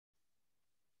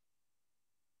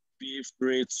Feel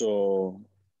free to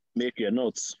make your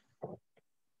notes.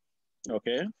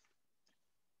 Okay.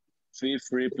 Feel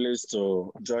free, please,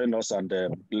 to join us and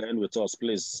learn with us,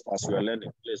 please, as we are learning,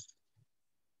 please.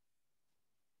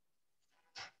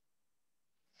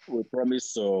 We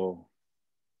promise to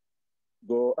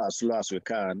go as slow as we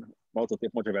can, not to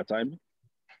take much of your time.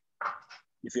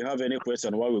 If you have any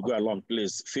question while we go along,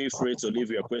 please feel free to leave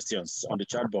your questions on the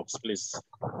chat box, please.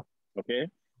 Okay.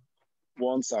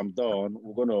 Once I'm done,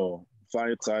 we're going to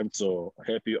find time to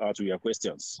help you out with your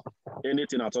questions.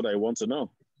 Anything at all that you want to know,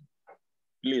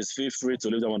 please feel free to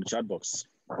leave them on the chat box.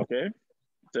 Okay.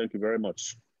 Thank you very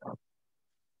much.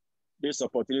 This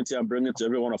opportunity I'm bringing to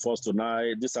every one of us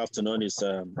tonight, this afternoon, is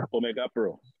Omega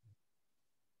Pro.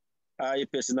 I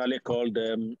personally call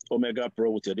them Omega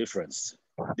Pro with a difference.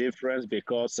 Difference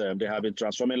because they have been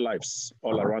transforming lives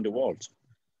all around the world.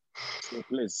 So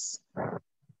please,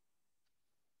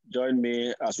 join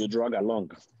me as we drag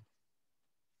along.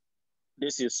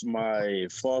 This is my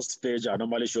first page I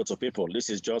normally show to people. This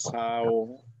is just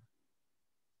how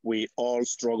we all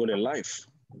struggle in life.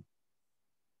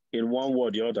 In one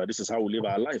word or the other, this is how we live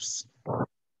our lives.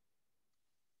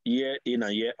 Year in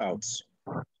and year out.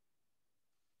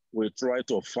 We try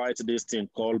to fight this thing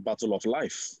called battle of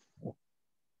life.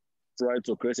 Try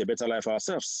to create a better life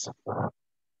ourselves.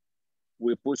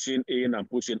 We're pushing in and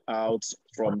pushing out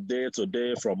from day to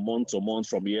day, from month to month,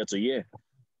 from year to year.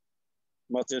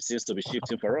 Nothing seems to be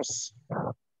shifting for us.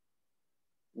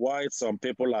 Why some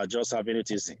people are just having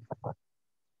it easy.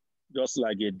 Just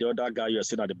like the other guy you're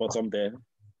seeing at the bottom there,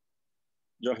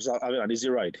 just having an easy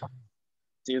ride.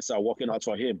 Things are working out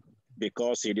for him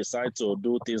because he decided to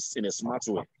do things in a smart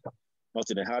way, not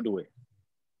in a hard way.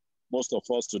 Most of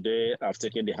us today have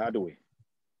taken the hard way.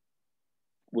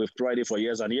 We've tried it for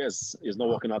years and years. It's not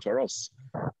working out for us.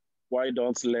 Why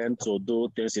don't learn to do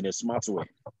things in a smart way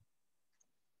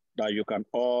that you can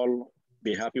all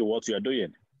be happy with what you're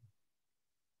doing?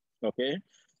 Okay,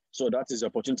 so that is the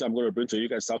opportunity I'm going to bring to you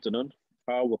guys this afternoon,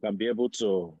 how we can be able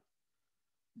to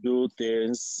do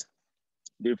things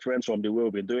different from the way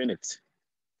we've been doing it.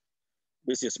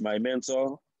 This is my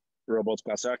mentor, Robert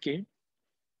Kiyosaki.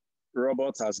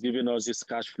 Robert has given us this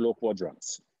cash flow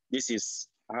quadrant. This is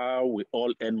how we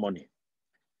all earn money.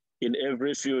 In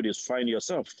every field you find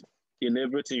yourself, in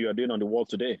everything you are doing on the world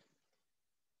today,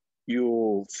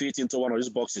 you fit into one of these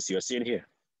boxes you're seeing here.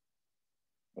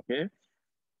 Okay,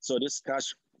 so this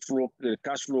cash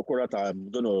flow quadrant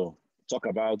I'm going to talk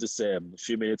about this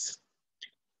few minutes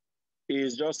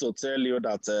is just to tell you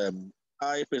that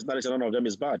I personally say none of them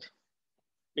is bad.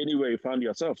 Anywhere you find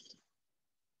yourself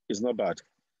is not bad.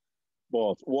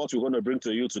 But what we're going to bring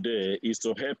to you today is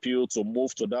to help you to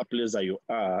move to that place that you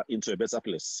are into a better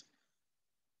place.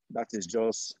 That is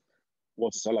just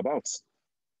what it's all about.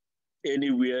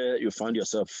 Anywhere you find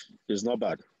yourself is not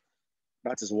bad.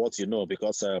 That is what you know,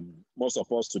 because most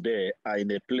of us today are in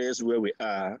a place where we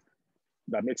are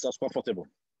that makes us comfortable.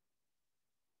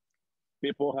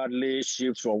 People hardly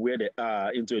shift from where they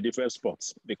are into a different spot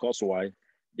because why?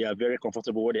 They are very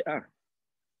comfortable where they are.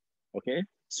 Okay,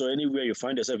 so anywhere you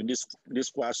find yourself in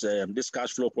this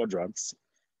cash flow quadrants,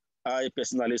 I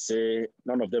personally say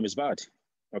none of them is bad.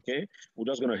 Okay, we're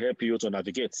just going to help you to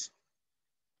navigate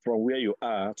from where you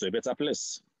are to a better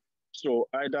place. So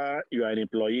either you are an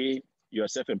employee, you are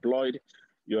self-employed,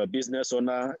 you're a business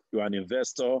owner, you are an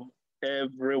investor,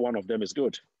 every one of them is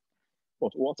good.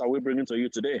 But what are we bringing to you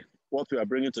today? What we are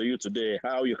bringing to you today,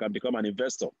 how you can become an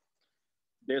investor,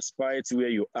 despite where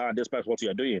you are, despite what you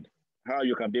are doing, how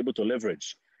you can be able to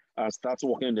leverage and start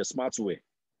working in a smart way.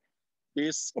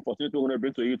 This opportunity we're going to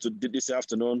bring to you this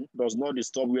afternoon does not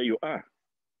disturb where you are.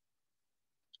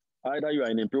 Either you are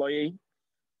an employee,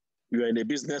 you are a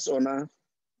business owner,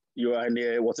 you are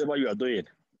in whatever you are doing,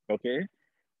 okay?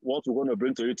 What we're going to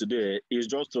bring to you today is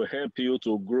just to help you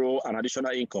to grow an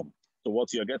additional income to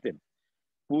what you're getting.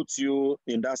 Put you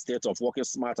in that state of working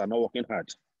smart and not working hard,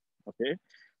 okay?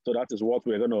 So that is what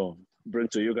we're going to bring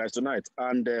to you guys tonight.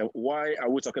 And why are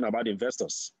we talking about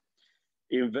investors?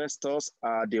 Investors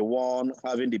are the one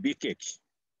having the big cake.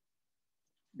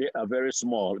 They are very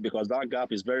small because that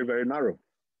gap is very, very narrow.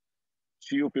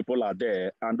 Few people are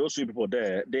there, and those few people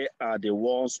there, they are the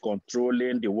ones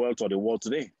controlling the wealth of the world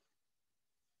today.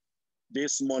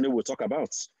 This money we'll talk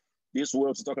about, this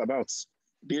wealth we'll talk about,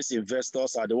 these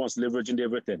investors are the ones leveraging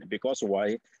everything because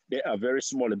why? They are very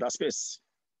small in that space.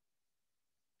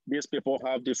 These people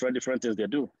have different things they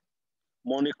do.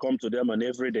 Money comes to them on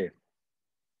every day.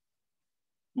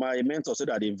 My mentor said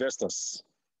that the investors,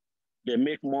 they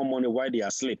make more money while they are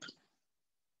asleep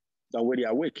than when they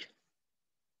are awake.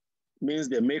 Means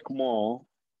they make more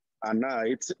at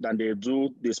night than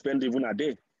they spend even a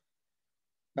day.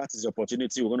 That is the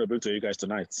opportunity we're going to bring to you guys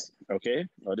tonight, okay,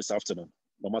 or this afternoon,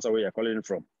 no matter where you're calling in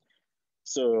from.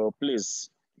 So please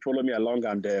follow me along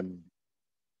and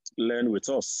learn with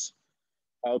us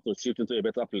how to shift into a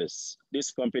better place.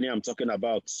 This company I'm talking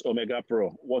about, Omega Pro.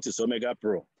 What is Omega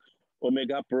Pro?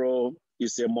 Omega Pro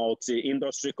is a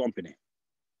multi-industry company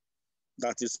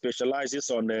that specializes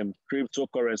on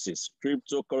cryptocurrencies.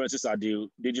 Cryptocurrencies are the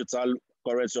digital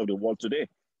currency of the world today.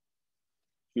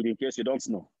 In case you don't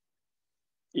know,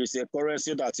 it's a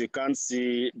currency that you can't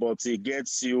see, but it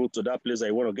gets you to that place that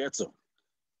you want to get to.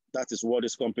 That is what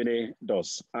this company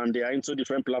does. And they are into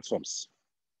different platforms.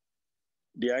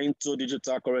 They are into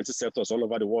digital currency sectors all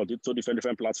over the world, into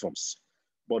different platforms.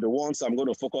 But the ones I'm going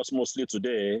to focus mostly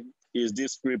today is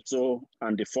this crypto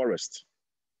and the forest,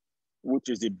 which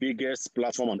is the biggest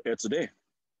platform on earth today.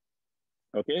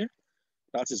 Okay?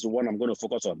 That is the one I'm going to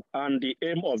focus on. And the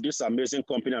aim of this amazing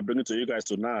company I'm bringing to you guys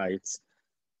tonight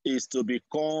is to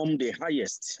become the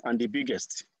highest and the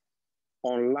biggest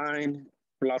online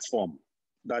platform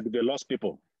that develops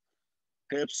people,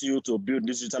 helps you to build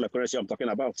this digital currency I'm talking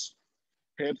about,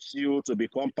 helps you to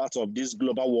become part of this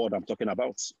global world I'm talking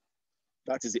about.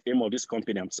 That is the aim of this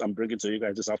company I'm bringing to you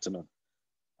guys this afternoon.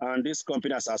 And this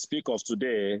company, as I speak of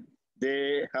today,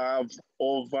 they have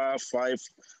over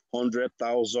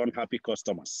 500,000 happy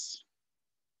customers.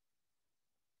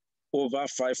 Over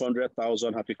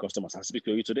 500,000 happy customers. I speak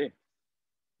to you today.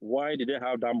 Why did they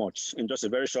have that much in just a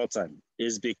very short time?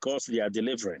 It's because they are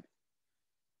delivering.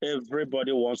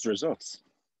 Everybody wants results.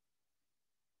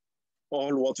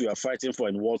 All what we are fighting for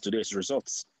in the world today is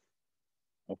results.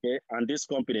 Okay, and this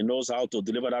company knows how to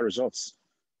deliver that results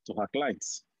to her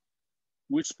clients.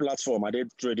 Which platform are they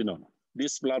trading on?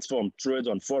 This platform trades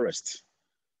on Forest.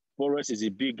 Forest is the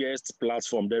biggest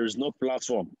platform. There is no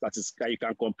platform that you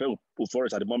can compare with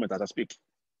Forest at the moment as I speak.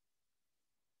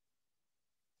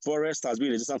 Forest has been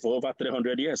in existence for over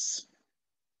 300 years.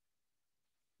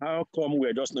 How come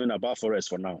we're just knowing about Forest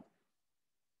for now?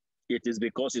 It is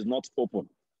because it's not open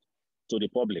to the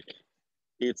public.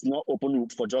 It's not open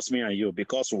for just me and you.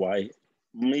 Because why?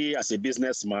 Me as a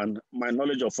businessman, my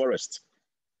knowledge of Forest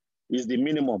is the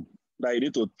minimum that you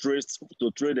need to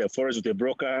trade a forest with a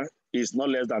broker is not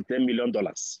less than $10 million.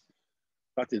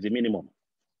 That is the minimum.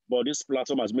 But this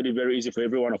platform has made it very easy for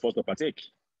every one of us to partake.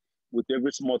 With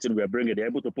every small thing we're bringing, they're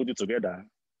able to put it together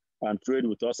and trade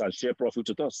with us and share profit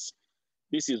with us.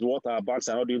 This is what our banks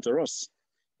are not doing to us.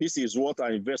 This is what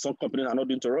our investment companies are not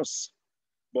doing to us.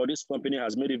 But this company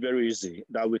has made it very easy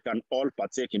that we can all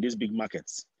partake in these big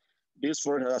markets. This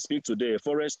forest, as I speak today,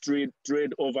 forest trade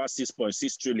over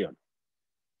 6.6 trillion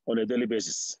on a daily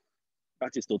basis.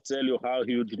 That is to tell you how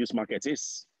huge this market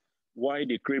is. Why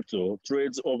the crypto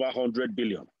trades over 100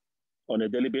 billion on a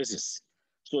daily basis.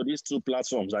 So these two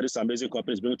platforms that this amazing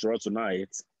company is bringing to us tonight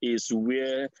is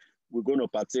where we're going to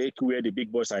partake, where the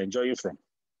big boys are enjoying from.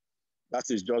 That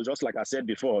is just like I said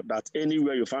before, that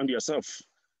anywhere you find yourself,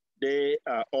 they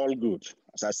are all good,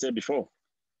 as I said before.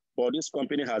 But this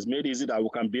company has made it easy that we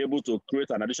can be able to create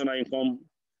an additional income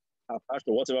attached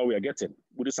to whatever we are getting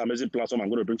with this amazing platform I'm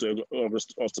going to bring to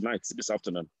us tonight, this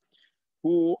afternoon.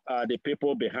 Who are the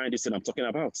people behind this thing I'm talking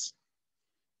about?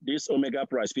 This Omega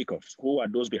Pro I speak of, who are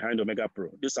those behind Omega Pro?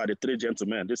 These are the three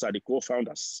gentlemen. These are the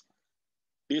co-founders.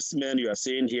 These men you are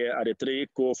seeing here are the three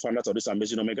co-founders of this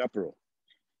amazing Omega Pro.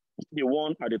 The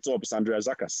one at the top is Andreas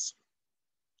Zakas.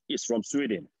 He's from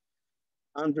Sweden.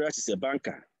 Andreas is a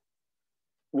banker.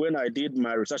 When I did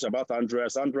my research about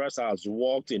Andreas has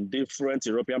worked in different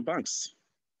European banks.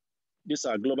 These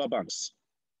are global banks.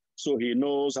 So he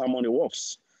knows how money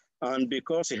works. And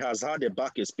because he has had a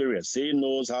back experience, he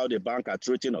knows how the bank are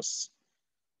treating us.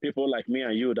 People like me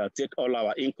and you that take all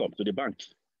our income to the bank.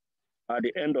 At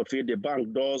the end of it, the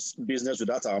bank does business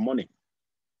without our money.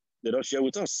 They don't share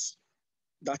with us.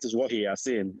 That is what he has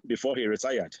seen before he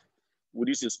retired. With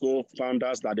these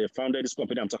co-founders that they founded this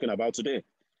company I'm talking about today.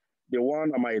 The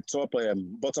one on my top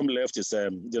bottom left is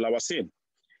Dilawasin.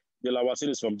 Dilawasin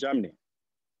is from Germany.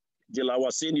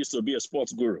 Dilawasin used to be a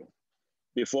sports guru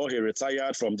before he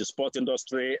retired from the sport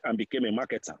industry and became a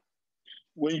marketer.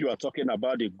 When you are talking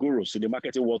about the gurus in the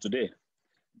marketing world today,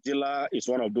 Dila is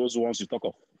one of those ones you talk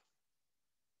of.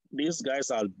 These guys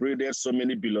have breeded so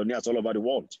many billionaires all over the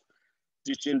world,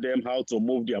 teaching them how to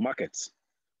move their markets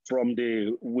from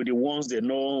with the ones they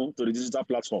know to the digital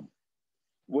platform.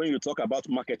 When you talk about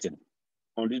marketing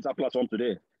on digital platform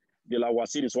today,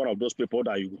 Dilawasin is one of those people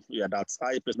that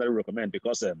I personally recommend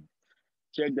because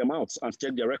check them out and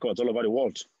check their records all over the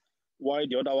world. While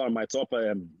the other one on my top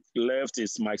left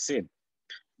is Mike Sane.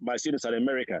 Mike Sane is an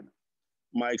American.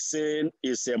 Mike Sane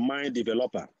is a mind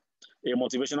developer, a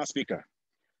motivational speaker.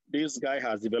 This guy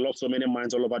has developed so many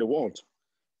minds all over the world,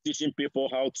 teaching people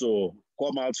how to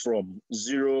come out from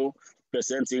 0%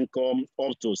 income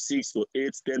up to 6 to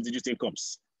 8, 10-digit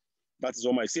incomes. That is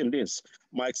what Mike Sin is.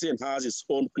 Mike Sin has his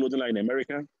own clothing line in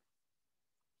America.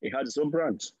 He has his own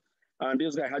brand. And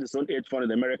this guy has his own hedge fund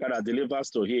in America that delivers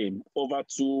to him over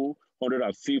 $250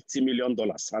 million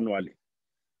annually.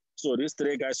 So these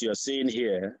three guys you're seeing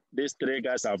here, these three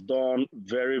guys have done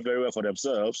very, very well for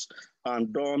themselves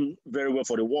and done very well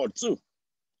for the world too.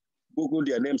 Google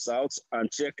their names out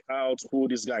and check out who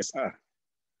these guys are.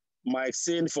 Mike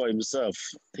Sin for himself,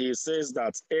 he says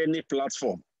that any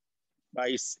platform that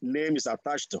his name is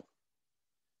attached to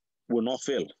will not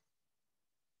fail.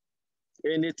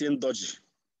 Anything dodgy,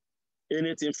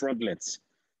 anything fraudulent,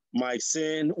 Mike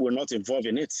Sin will not involve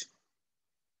in it.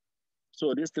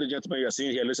 So these three gentlemen you're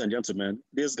seeing here, ladies and gentlemen,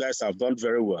 these guys have done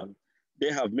very well.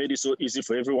 They have made it so easy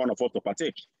for every one of us to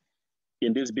partake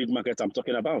in this big market I'm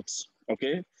talking about,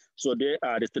 okay? So they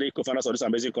are the three co-founders of this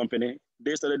amazing company.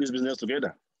 They started this business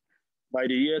together. By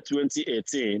the year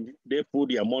 2018, they put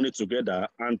their money together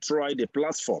and tried the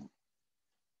platform.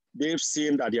 They've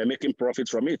seen that they are making profit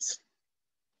from it.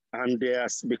 And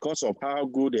because of how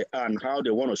good they are and how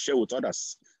they want to share with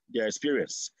others their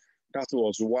experience, that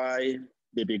was why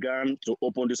they began to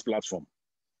open this platform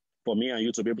for me and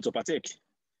you to be able to partake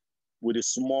with the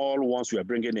small ones we are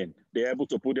bringing in. They're able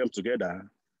to put them together,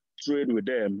 trade with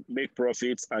them, make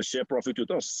profits, and share profit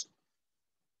with us.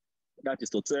 That is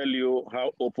to tell you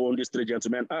how open these three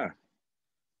gentlemen are.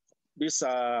 These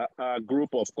are a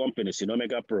group of companies in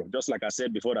Omega Pro. Just like I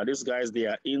said before, that these guys, they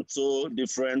are into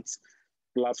different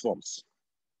platforms.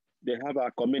 They have a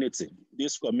community.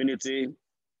 This community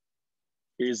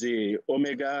is the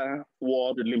Omega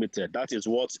World Limited. That is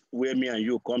where me and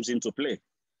you comes into play.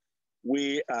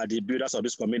 We are the builders of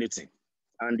this community.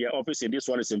 And their office in this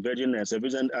one is in Virgin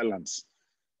Islands.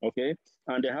 Okay?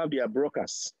 And they have their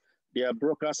brokers. Their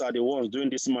brokers are the ones doing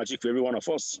this magic for every one of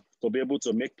us to be able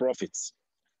to make profits.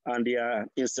 And they are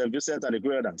in St. Vincent and the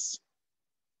Grenadines.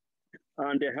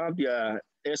 And they have their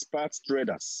expert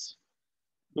traders.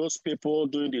 Those people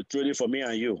doing the trading for me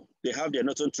and you, they have their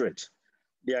Norton trade.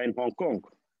 They are in Hong Kong.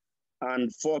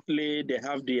 And fourthly, they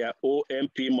have their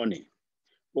OMP money.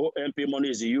 OMP money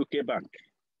is a UK bank.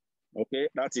 Okay,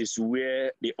 that is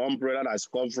where the umbrella that is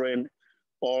covering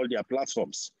all their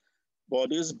platforms. But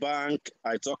this bank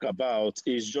I talk about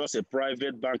is just a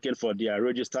private banking for their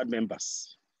registered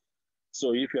members.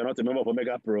 So if you're not a member of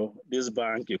Omega Pro, this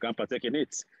bank, you can partake in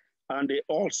it. And they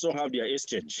also have their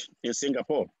exchange in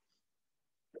Singapore.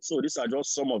 So these are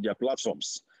just some of their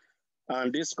platforms.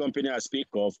 And this company I speak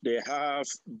of, they have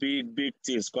big, big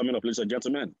things coming up, ladies and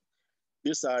gentlemen.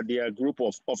 These are their group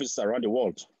of offices around the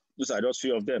world. These are just a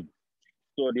few of them.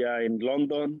 So they are in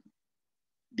London,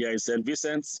 they are in St.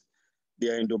 Vincent, they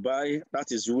are in Dubai.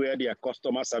 That is where their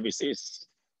customer service is.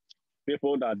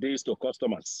 People that deal to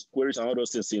customers, queries and all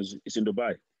those things is in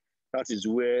Dubai. That is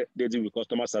where they deal with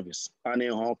customer service. And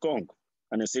in Hong Kong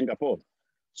and in Singapore.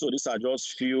 So these are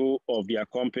just few of their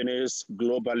companies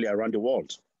globally around the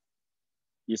world.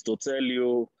 Is to tell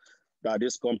you that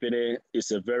this company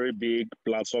is a very big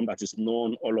platform that is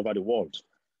known all over the world.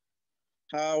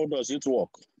 How does it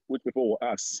work? Which people will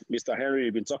ask, Mr. Henry,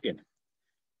 you've been talking.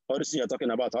 All this thing you're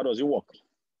talking about, how does it work?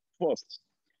 First,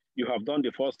 you have done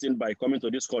the first thing by coming to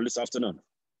this call this afternoon.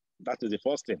 That is the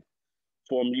first thing.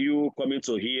 From you coming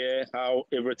to hear how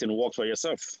everything works for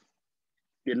yourself.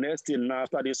 The next thing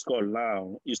after this call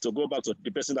now is to go back to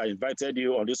the person that invited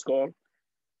you on this call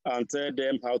and tell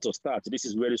them how to start. This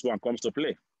is where this one comes to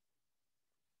play.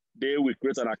 They will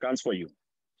create an account for you.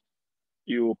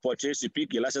 You purchase, you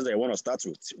pick your license that you want to start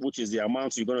with, which is the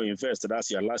amount you're going to invest.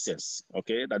 That's your license,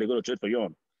 okay, that they're going to trade for you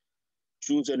on.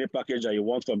 Choose any package that you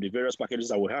want from the various packages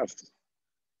that we have.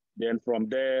 Then from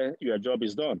there, your job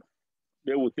is done.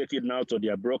 They will take it now to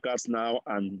their brokers now,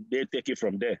 and they take it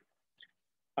from there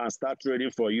and start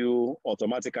trading for you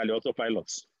automatically,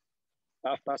 autopilot.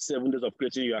 After 7 days of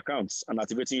creating your accounts and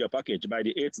activating your package, by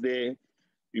the 8th day,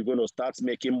 you're going to start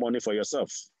making money for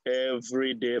yourself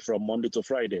every day from Monday to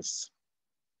Fridays.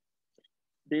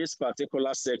 This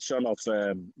particular section of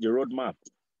the roadmap,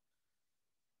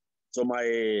 so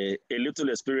a little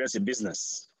experience in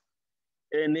business,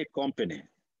 any company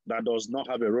that does not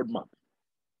have a roadmap,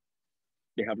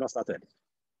 they have not started.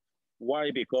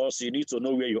 Why? Because you need to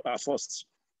know where you are first.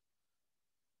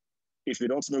 If you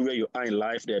don't know where you are in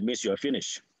life, that means you're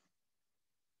finished.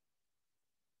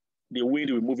 The wind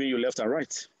will be moving you left and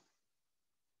right.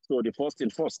 So the first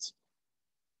thing first,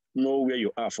 know where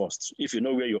you are first. If you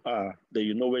know where you are, then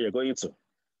you know where you're going to.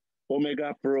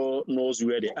 Omega Pro knows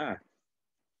where they are.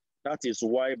 That is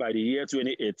why by the year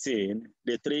 2018,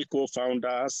 the three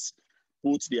co-founders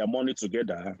put their money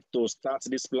together to start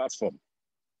this platform.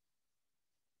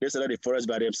 They started the forest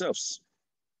by themselves.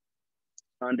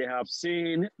 And they have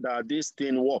seen that this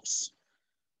thing works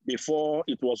before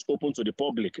it was open to the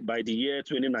public by the year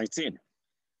 2019.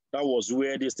 That was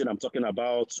where this thing I'm talking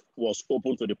about was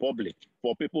open to the public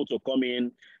for people to come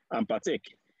in and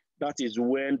partake. That is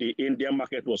when the Indian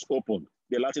market was open,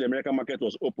 the Latin American market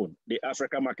was open, the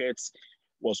African market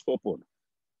was open.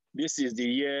 This is the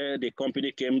year the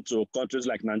company came to countries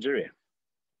like Nigeria,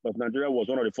 but Nigeria was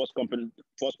one of the first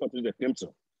countries they came to.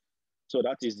 So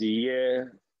that is the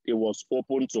year it was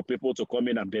open to people to come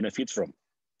in and benefit from.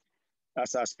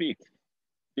 As I speak,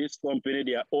 this company,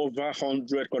 they are over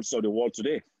 100 countries of the world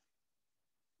today.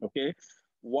 Okay,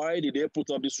 why did they put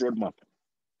up this roadmap?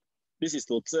 This is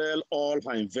to tell all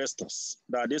our investors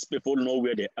that these people know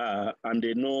where they are and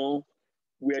they know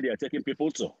where they are taking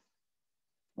people to.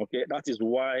 Okay, that is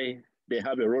why they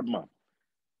have a roadmap.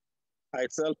 I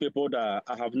tell people that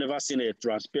I have never seen a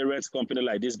transparent company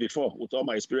like this before with all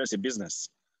my experience in business.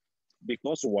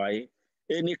 Because why?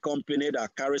 Any company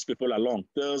that carries people along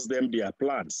tells them their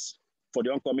plans for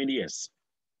the oncoming years.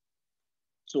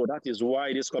 So that is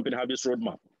why this company have this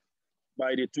roadmap.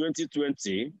 By the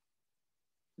 2020,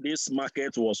 this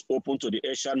market was open to the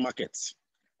Asian market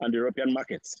and the European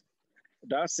market.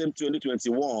 That same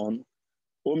 2021,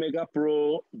 Omega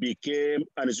Pro became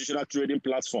an institutional trading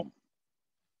platform.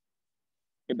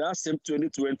 In that same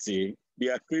 2020,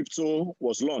 their crypto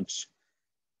was launched.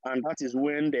 And that is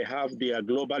when they have their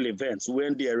global events,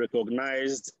 when they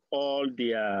recognized all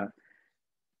their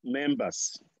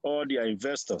members, all their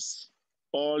investors,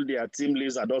 all their team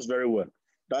leads are does very well.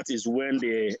 That is when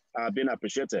they are being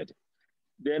appreciated.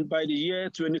 Then by the year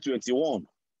 2021,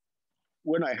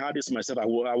 when I heard this myself, I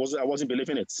wasn't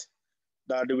believing it,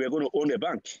 that they were going to own a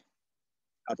bank.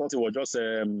 I thought it was just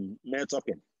mere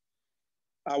talking.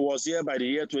 I was here by the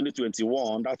year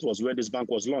 2021. That was when this bank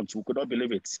was launched. We could not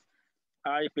believe it.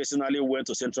 I personally went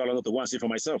to Central London to go and see for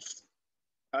myself.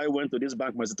 I went to this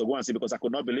bank myself to go and see because I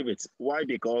could not believe it. Why?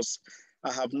 Because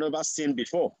I have never seen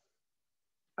before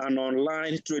an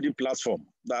online trading platform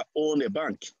that own a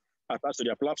bank attached to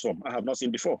their platform. I have not seen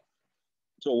before.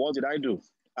 So what did I do?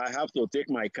 I have to take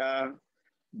my car,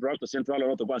 drive to Central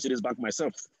London to go and see this bank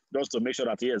myself, just to make sure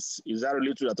that, yes, is that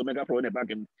really true that Omega Pro own a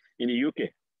bank in the UK?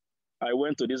 I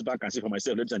went to this bank and see for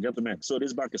myself, ladies and gentlemen. So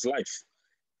this bank is live.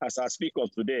 As I speak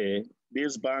of today,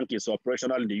 this bank is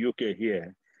operational in the UK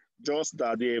here, just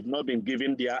that they've not been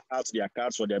giving out their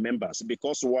cards for their members.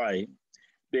 Because why?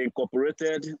 They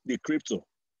incorporated the crypto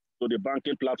to the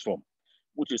banking platform,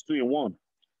 which is 2-in-1.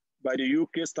 By the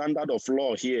UK standard of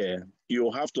law here,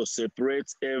 you have to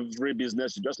separate every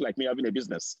business, just like me having a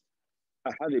business.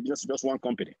 I have a business, just one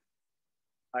company.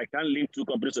 I can't link two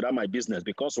companies to that my business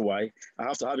because why? I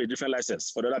have to have a different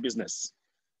license for the other business.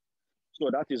 So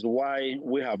that is why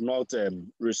we have not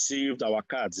received our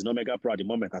cards in Omega Pro at the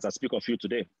moment as I speak of you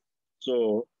today.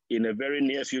 So in a very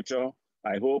near future,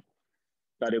 I hope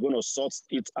that they're going to sort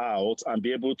it out and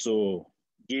be able to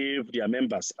give their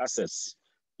members access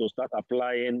to start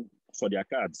applying for their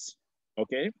cards,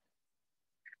 okay?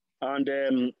 And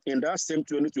in that same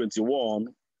 2021,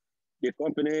 the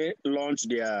company launched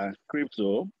their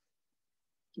crypto,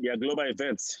 their global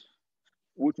event,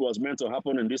 which was meant to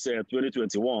happen in this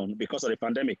 2021 because of the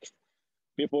pandemic.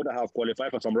 People that have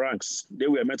qualified for some ranks, they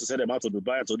were meant to send them out to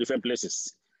Dubai and to different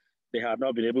places. They have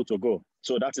not been able to go.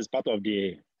 So that is part of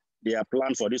their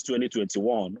plan for this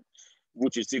 2021,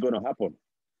 which is still going to happen.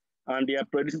 And they are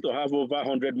predicting to have over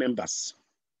 100 members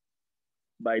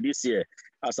by this year.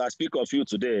 As I speak of you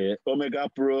today, Omega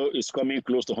Pro is coming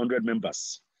close to 100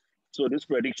 members. So this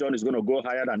prediction is going to go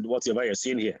higher than whatever you're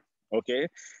seeing here, okay?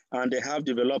 And they have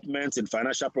developments in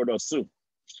financial products too.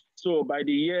 So by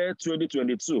the year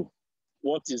 2022,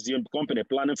 what is the company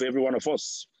planning for every one of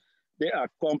us? They are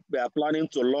planning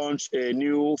to launch a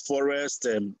new forest,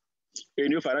 a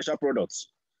new financial product,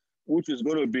 which is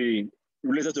going to be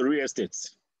related to real estate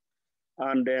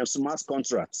and smart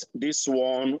contracts. This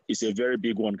one is a very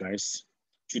big one, guys.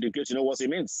 Should in case you know what it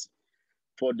means.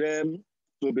 For them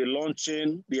to be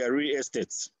launching their real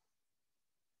estate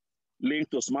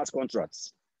linked to smart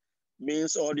contracts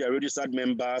means all their registered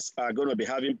members are going to be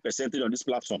having percentage on these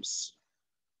platforms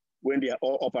when they are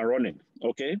all up and running,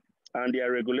 okay? And they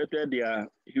are regulated, they are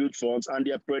huge funds, and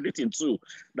they are predicting too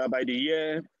that by the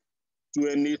year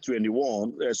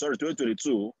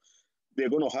 2022, they're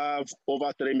going to have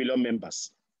over 3 million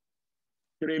members.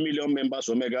 3 million members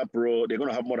of Omega Pro, they're going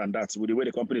to have more than that with the way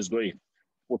the company is going,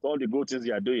 with all the good things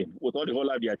they are doing, with all the whole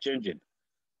life they are changing.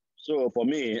 So for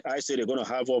me, I say they're going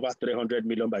to have over 300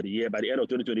 million by the end of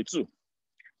 2022.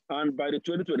 And by the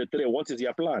 2023, what is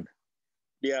their plan?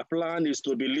 Their plan is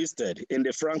to be listed in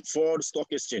the Frankfurt Stock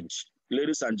Exchange.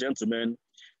 Ladies and gentlemen,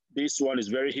 this one is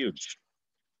very huge.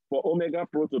 For Omega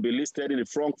Pro to be listed in the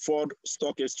Frankfurt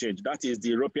Stock Exchange, that is the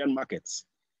European market,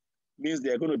 means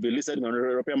they're going to be listed on the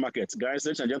European market. Guys,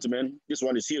 ladies and gentlemen, this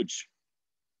one is huge.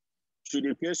 Should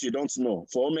in case you don't know,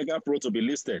 for Omega Pro to be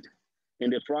listed in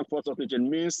the Frankfurt Stock Exchange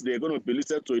means they're going to be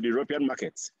listed to the European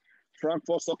market.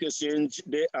 Frankfurt Stock Exchange,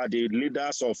 they are the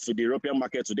leaders of the European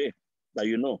market today, that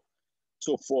you know.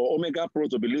 So for Omega Pro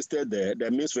to be listed there,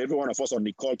 that means for every one of us on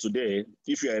the call today,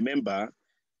 if you're a member,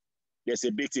 there's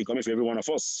a big thing coming for every one of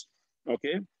us,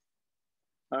 okay?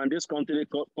 And this company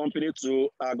too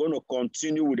are going to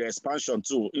continue with the expansion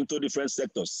too into different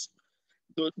sectors,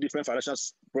 to different financial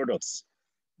products.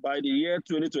 By the year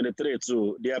 2023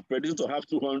 too, they are predicted to have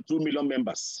 2 million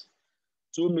members.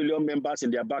 2 million members in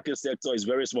their banking sector is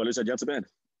very small, ladies and gentlemen.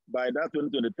 By that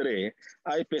 2023,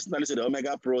 I personally say the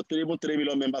Omega Pro, 3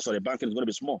 million members for the banking is going to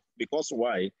be small. Because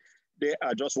why? They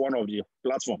are just one of the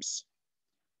platforms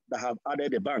that have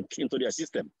added the bank into their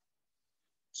system.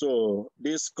 So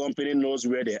this company knows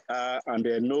where they are and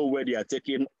they know where they are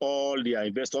taking all their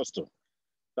investors to.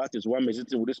 That is one message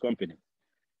with this company.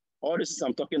 All this is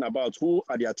I'm talking about, who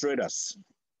are their traders?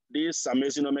 This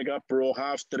amazing Omega Pro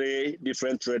have 3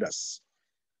 different traders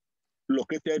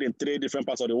located in 3 different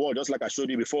parts of the world, just like I showed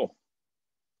you before.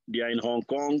 They are in Hong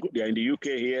Kong, they are in the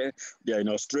UK here, they are in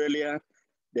Australia,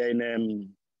 they are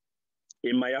in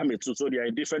Miami too, so they are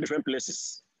in different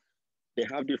places. They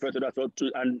have different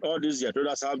traders, and all these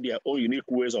traders have their own unique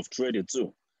ways of trading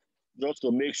too, just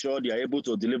to make sure they are able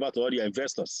to deliver to all their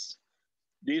investors.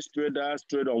 These traders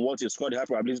trade on what is called high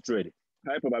probability trade.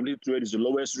 High probability trade is the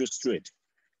lowest risk trade.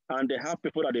 And they have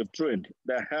people that they've trained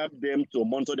that help them to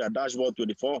monitor their dashboard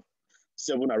 24/7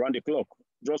 around the clock,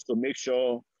 just to make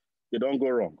sure they don't go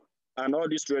wrong. And all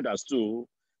these traders too,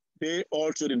 they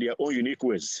all trade in their own unique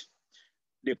ways.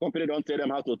 The company don't tell them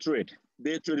how to trade.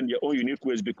 They trade in their own unique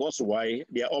ways because why?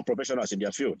 They are all professionals in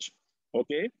their field,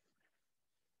 okay?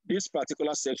 This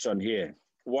particular section here,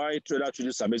 why trader choose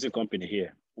this amazing company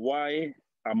here? Why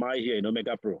am I here in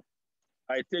Omega Pro?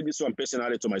 I take this one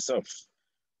personally to myself.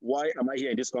 Why am I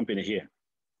here in this company here?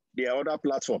 There are other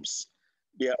platforms.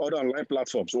 There are other online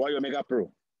platforms. Why Omega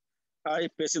Pro? I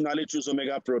personally choose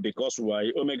Omega Pro because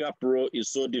why? Omega Pro is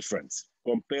so different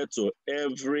compared to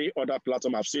every other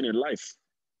platform I've seen in life.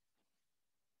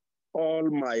 All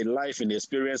my life in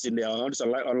experience in the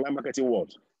online marketing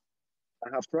world, I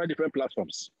have tried different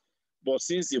platforms. But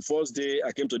since the first day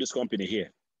I came to this company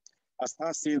here, I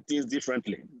start seeing things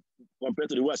differently compared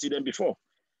to the way I see them before.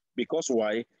 Because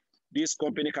why? This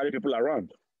company carry people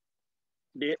around.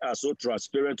 They are so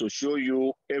transparent to show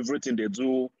you everything they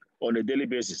do on a daily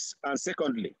basis. And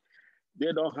secondly,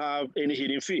 they don't have any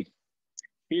hidden fee.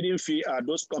 Hidden fee are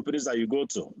those companies that you go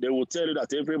to. They will tell you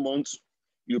that every month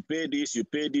you pay this, you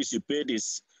pay this, you pay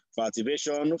this for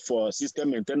activation, for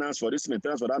system maintenance, for this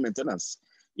maintenance, for that maintenance.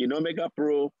 In Omega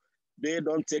Pro, they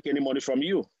don't take any money from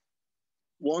you.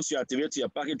 Once you activate your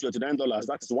package, $29,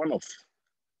 that is one-off.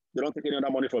 They don't take any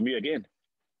other money from you again.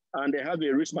 And they have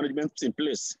a risk management in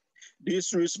place.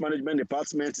 This risk management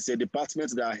department is a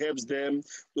department that helps them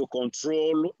to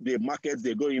control the market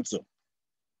they go into.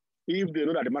 If they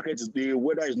know that the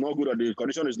weather is not good or the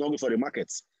condition is not good for the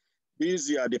market, this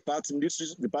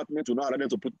department will not allow them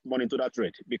to put money into that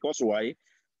trade. Because why?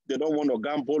 They don't want to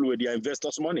gamble with their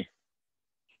investors' money.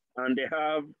 And they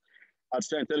have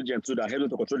artificial intelligence too that helps them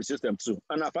to control the system too.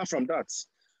 And apart from that,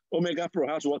 Omega Pro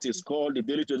has what is called the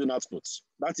daily trading output.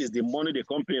 That is the money the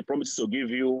company promises to give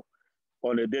you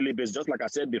on a daily basis. Just like I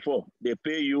said before, they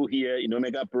pay you here in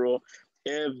Omega Pro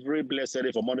every blessed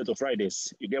day from Monday to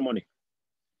Fridays. You get money.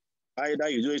 Either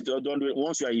you do it or don't do it.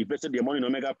 Once you are invested your money in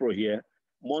Omega Pro here,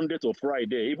 Monday to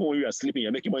Friday, even when you are sleeping,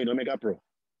 you're making money in Omega Pro.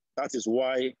 That is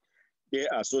why they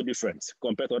are so different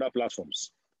compared to other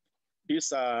platforms.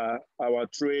 These are our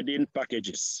trading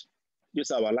packages. These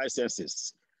are our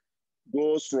licenses.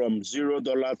 Goes from $0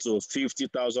 to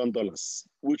 $50,000,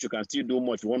 which you can still do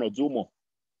more if you want to do more.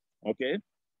 Okay?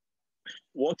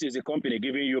 What is the company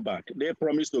giving you back? They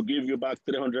promise to give you back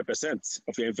 300%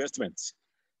 of your investment.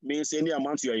 Means any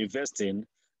amount you are investing,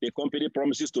 the company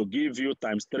promises to give you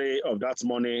 ×3 of that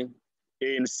money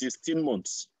in 16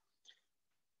 months.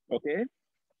 Okay?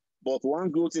 But one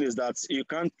good thing is that you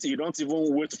don't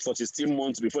even wait for 16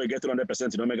 months before you get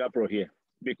 100% in Omega Pro here.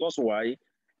 Because why?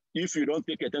 If you don't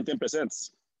take a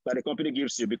 10% that the company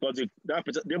gives you, because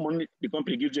the money the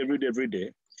company gives you every day,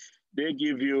 they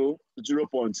give you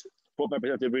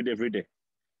 0.45% every day.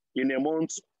 In a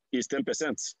month is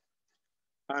 10%.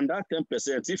 And that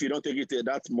 10%, if you don't take it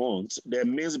that month, that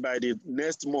means by the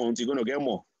next month, you're going to get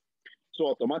more. So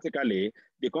automatically,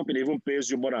 the company even pays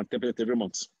you more than 10% every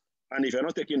month. And if you're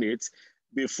not taking it,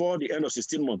 before the end of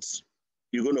 16 months,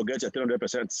 you're going to get your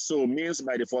 300%. So it means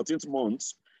by the 14th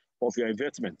month of your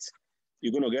investment,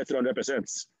 you're going to get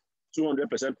 300%,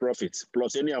 200% profit,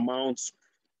 plus any amount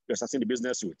you're starting the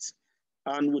business with.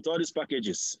 And with all these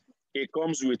packages, it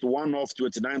comes with one-off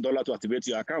 $29 to activate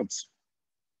your account.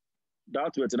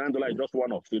 That $29 is just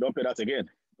one-off. You don't pay that again.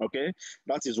 Okay,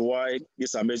 that is why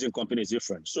this amazing company is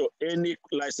different. So any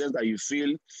license that you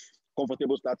feel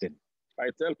comfortable starting, I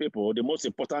tell people the most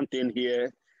important thing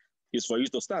here is for you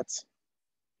to start.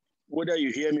 Whether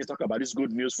you hear me talk about this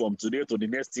good news from today to the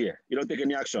next year, you don't take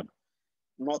any action,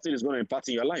 nothing is going to impact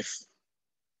in your life.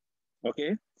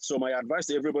 Okay, so my advice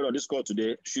to everybody on this call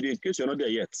today, should in case you're not there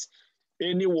yet,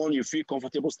 anyone you feel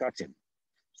comfortable starting,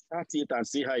 start it and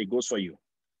see how it goes for you.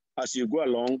 As you go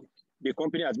along, the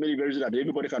company has made it very easy that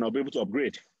everybody can be able to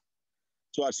upgrade.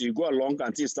 So as you go along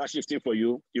and things start shifting for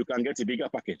you, you can get a bigger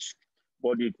package.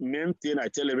 But the main thing I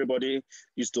tell everybody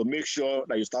is to make sure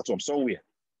that you start from somewhere.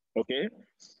 Okay?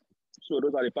 So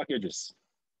those are the packages.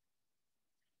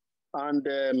 And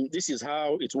this is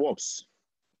how it works.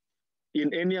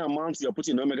 In any amount you're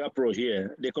putting in Omega Pro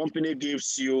here, the company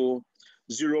gives you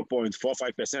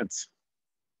 0.45%.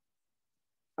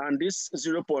 And this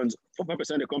 0.45%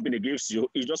 the company gives you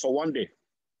is just for one day.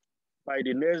 By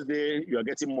the next day, you are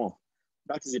getting more.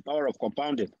 That is the power of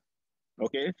compounding.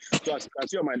 Okay? So as you can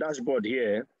see on my dashboard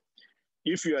here,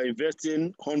 if you are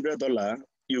investing $100,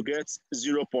 you get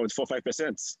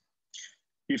 0.45%.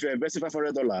 If you're investing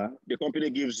 $500, the company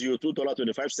gives you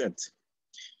 $2.25.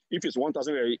 If it's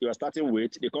 1,000 you are starting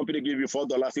with, the company gives you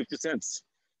 $4.50.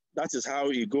 That is how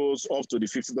it goes up to the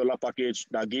 $50 package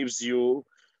that gives you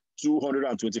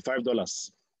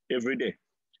 $225 every day.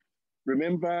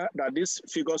 Remember that these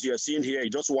figures you are seeing here is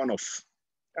just one-off.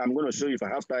 I'm going to show you, if I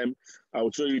have time, I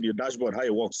will show you the dashboard, how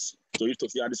it works. So you have to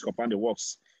see how this compounding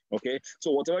works. Okay,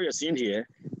 so whatever you're seeing here,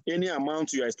 any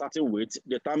amount you are starting with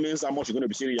determines how much you're going to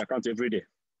be seeing in your account every day.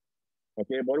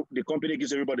 Okay, but the company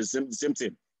gives everybody the same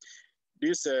thing.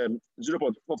 This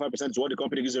 0.45% is what the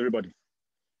company gives everybody.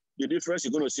 The difference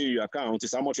you're going to see in your account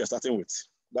is how much you're starting with.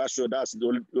 That's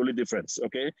the only difference.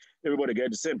 Okay, everybody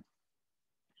get the same.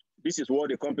 This is what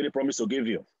the company promised to give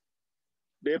you.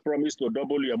 They promised to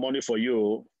double your money for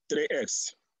you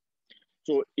 3x.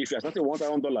 So if you're starting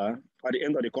 $1,000, at the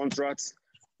end of the contract,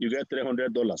 you get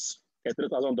 $300,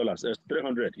 $3,000,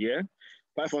 300, yeah?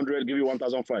 500 give you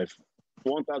 1,005,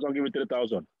 1,000 give you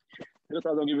 3,000,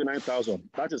 3,000 give you 9,000.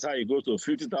 That is how it goes to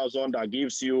 50,000 that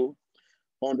gives you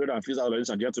 $150,000, ladies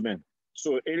and gentlemen.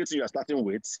 So anything you are starting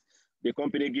with, the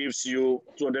company gives you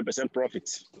 200%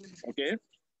 profit, okay?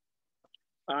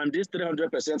 And this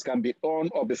 300% can be on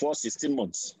or before 16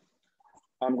 months.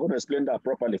 I'm going to explain that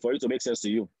properly for you to make sense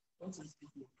to you.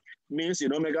 Means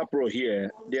in Omega Pro here,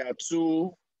 there are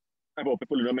two type of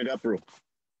people in Omega Pro.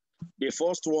 The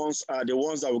first ones are the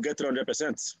ones that will get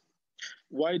 300%.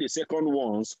 While the second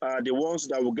ones are the ones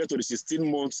that will get to the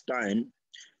 16 months time,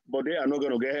 but they are not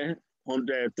going to get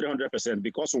 300%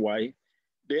 because why?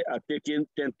 They are taking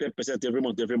 10% every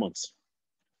month.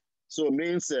 So it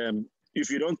means if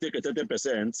you don't take a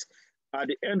 10%, at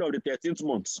the end of the 13th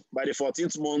month, by the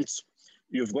 14th month,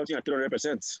 you've gotten a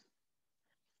 300%.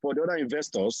 For the other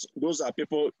investors, those are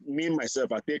people, me,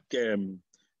 myself, I take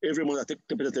every month, I take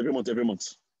 10% every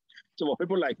month. So for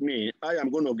people like me, I am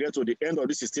going to get to the end of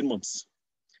the 16 months.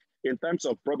 In terms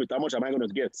of profit, how much am I going to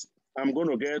get? I'm going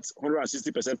to get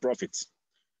 160% profit.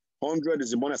 100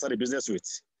 is the money I started the business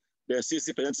with. The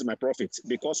 60% is my profit.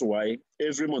 Because why?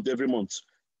 Every month,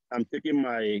 I'm taking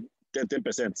my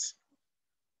 10%.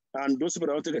 And those people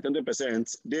that don't take a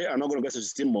 10%, they are not going to get to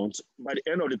 16 months. By the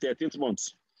end of the 13th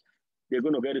month, they're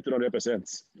going to get it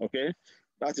 300%. Okay?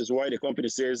 That is why the company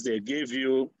says they give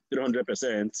you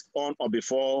 300% on or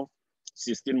before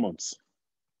 16 months.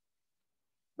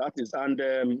 That is, and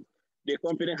the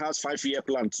company has 5-year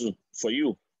plan too for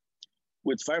you.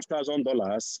 With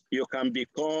 $5,000, you can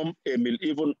become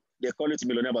even they call it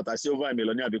millionaire, but I say over a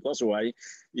millionaire because why?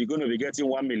 You're going to be getting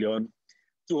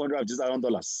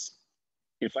 $1,200,000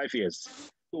 in 5 years.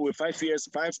 So with 5 years,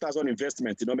 5,000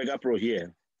 investment in Omega Pro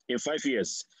here, in 5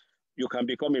 years, you can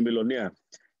become a millionaire.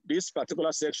 This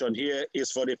particular section here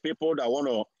is for the people that want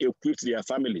to equip their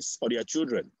families or their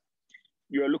children.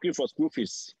 You are looking for school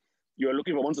fees. You are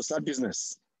looking for one to start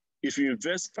business. If you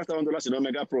invest $5,000 in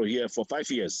Omega Pro here for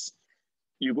 5 years,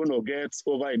 you're going to get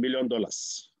over $1 million.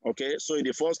 Okay, so in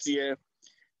the first year,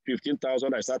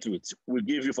 15,000 I start with, we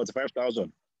give you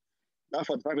 45,000. That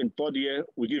 45 in third year,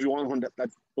 we give you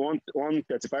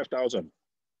 135,000.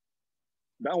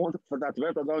 That one for that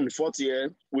 12,000 in the fourth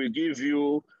year will give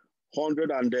you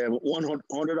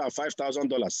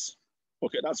 $105,000.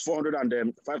 Okay, that's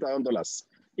 $405,000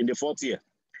 in the fourth year.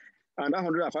 And that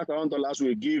 $105,000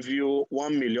 will give you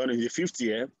 1 million in the fifth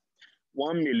year,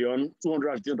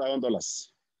 $1,215,000.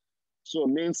 So it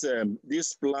means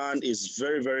this plan is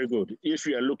very, very good. If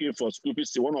you are looking for school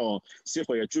fees, you want to save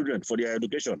for your children, for their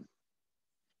education,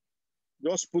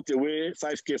 just put away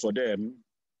 5K for them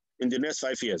in the next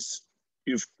 5 years.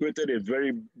 You've created a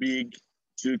very big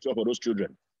future for those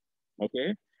children.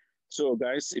 Okay? So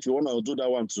guys, if you want to do that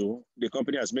one too, the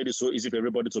company has made it so easy for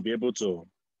everybody to be able to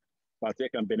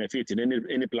partake and benefit in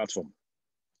any platform.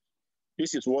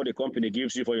 This is what the company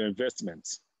gives you for your investment.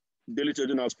 Daily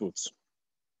trading outputs,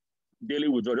 daily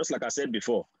withdrawal. Just like I said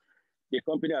before, the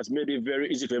company has made it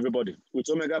very easy for everybody. With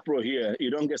Omega Pro here,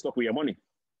 you don't get stuck with your money.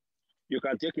 You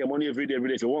can take your money every day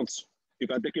if you want. You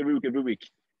can take every week.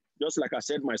 Just like I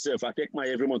said myself, I take my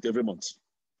every month.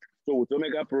 So with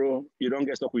Omega Pro, you don't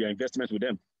get stuck with your investment with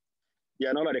them. They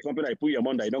are not like the company that you put your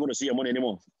money, you're not going to see your money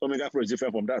anymore. Omega Pro is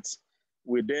different from that.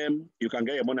 With them, you can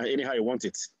get your money anyhow you want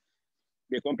it.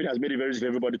 The company has made it very easy for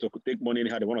everybody to take money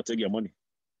anyhow they want to take your money.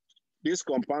 This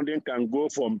compounding can go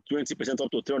from 20%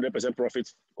 up to 300%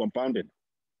 profit compounding.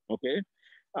 Okay?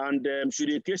 And should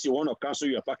in case you want to cancel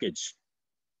your package,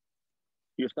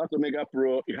 you start Omega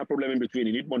Pro, you have problem in between,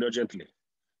 you need money urgently.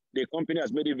 The company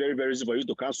has made it very, very easy for you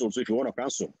to cancel. So if you want to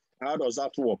cancel, how does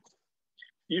that work?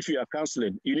 If you are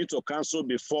canceling, you need to cancel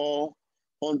before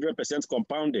 100%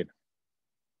 compounding.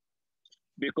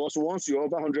 Because once you're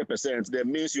over 100%, that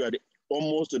means you are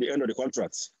almost to the end of the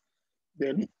contract.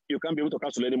 Then you can't be able to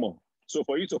cancel anymore. So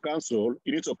for you to cancel,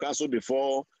 you need to cancel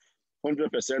before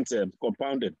 100%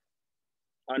 compounding.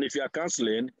 And if you are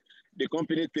canceling, the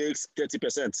company takes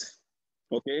 30%.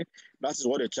 Okay, that is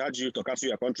what they charge you to cancel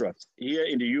your contract. Here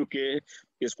in the UK,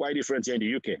 it's quite different here in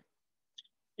the UK.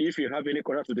 If you have any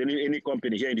contract with any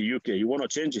company here in the UK, you want to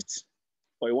change it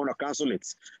or you want to cancel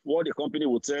it, what the company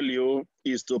will tell you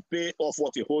is to pay off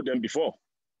what you owed them before.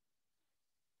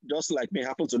 Just like me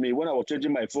happened to me when I was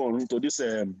changing my phone to this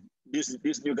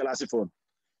new Galaxy phone.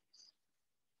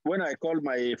 When I called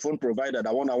my phone provider,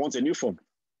 I want a new phone.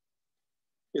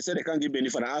 They said they can't give me a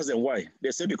new phone. I asked them why.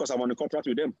 They said because I'm on a contract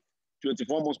with them,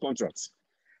 24 months contract.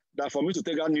 That for me to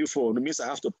take a new phone means I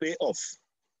have to pay off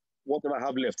whatever I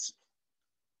have left.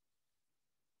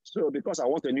 So because I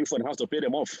want a new phone, I have to pay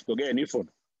them off to get a new phone.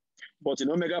 But in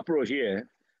Omega Pro here,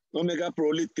 Omega Pro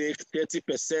only takes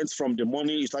 30% from the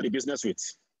money you start the business with.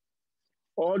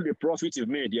 All the profit you've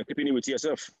made, you're keeping it with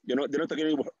yourself. They're not taking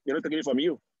it from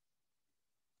you.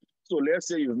 So let's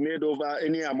say you've made over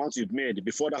any amount you've made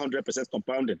before the 100%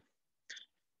 compounding.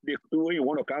 When you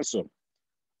want to cancel,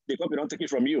 the company don't take it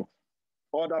from you.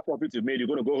 All that profit you've made, you're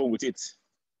going to go home with it.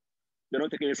 They're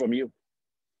not taking it from you.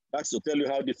 That's to tell you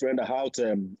how different and how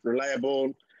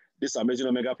reliable this amazing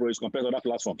Omega Pro is compared to other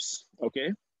platforms.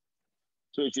 Okay?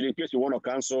 So in case you want to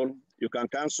cancel, you can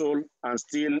cancel and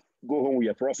still go home with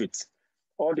your profit.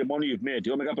 All the money you've made,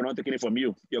 the Omega Pro not taking it from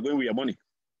you. You're going with your money.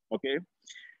 Okay?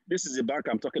 This is the bank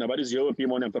I'm talking about. This is the OMP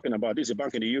money I'm talking about. This is a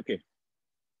bank in the UK.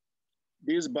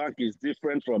 This bank is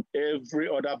different from every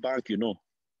other bank you know.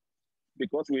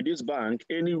 Because with this bank,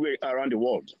 anywhere around the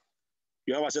world,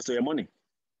 you have access to your money.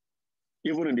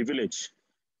 Even in the village,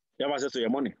 you have access to your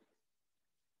money.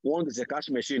 Once there's a cash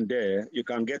machine there, you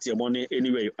can get your money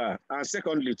anywhere you are. And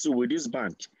secondly, too, with this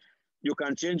bank, you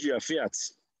can change your fiat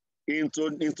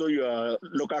into your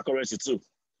local currency too.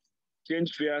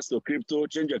 Change fiat to crypto,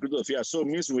 change your crypto to fiat. So it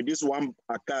means with this one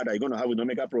card that you're going to have with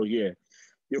Omega Pro here,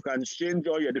 you can change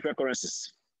all your different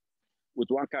currencies with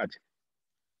one card.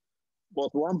 But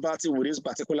one battle with this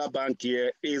particular bank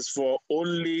here is for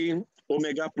only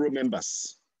Omega Pro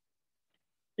members.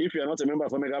 If you're not a member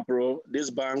of Omega Pro, this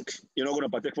bank, you're not going to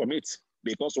partake from it.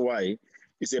 Because why?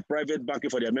 It's a private banking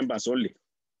for their members only.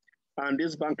 And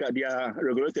this bank, they are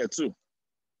regulated too.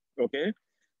 Okay?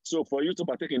 So for you to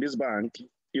partake in this bank,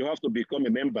 you have to become a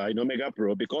member in Omega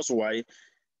Pro. Because why?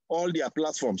 All their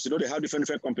platforms, they have different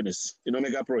companies in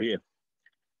Omega Pro here.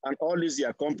 And all these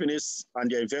their companies and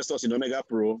their investors in Omega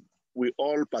Pro will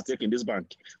all partake in this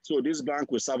bank. So this bank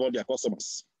will serve all their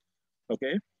customers.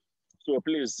 Okay? So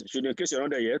please, in case you're not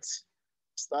there yet,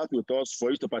 start with us for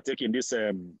you to partake in this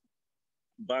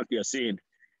bank you're seeing.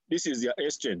 This is their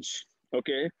exchange,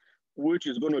 okay, which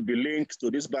is going to be linked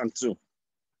to this bank too.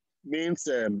 Means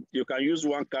you can use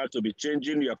one card to be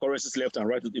changing your currencies left and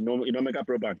right in Omega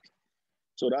Pro Bank.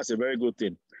 So that's a very good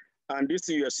thing. And this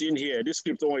thing you're seeing here, this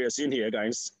crypto one you're seeing here,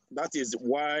 guys, that is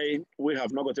why we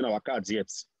have not gotten our cards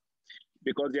yet.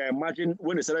 Because they imagine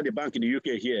when they started the bank in the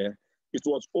UK here, it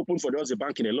was open for us the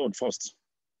banking alone first.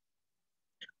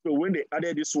 So when they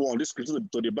added this one, this crypto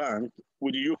to the bank,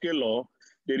 with the UK law,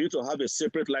 they need to have a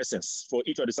separate license for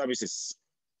each of the services.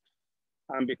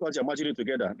 And because they're merging it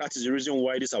together, that is the reason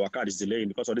why this our card is delaying,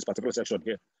 because of this particular section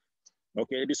here.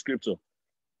 Okay, this crypto.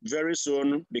 Very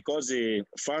soon, because the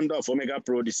founder of Omega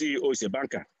Pro, the CEO, is a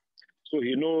banker, so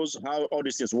he knows how all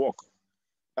these things work.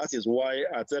 That is why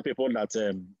I tell people that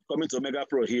coming to Omega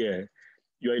Pro here,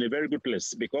 you're in a very good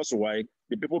place, because why?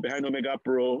 The people behind Omega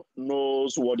Pro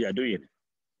knows what they are doing.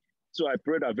 So I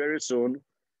pray that very soon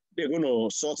they're going to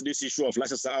sort this issue of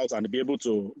license out and be able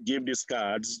to give these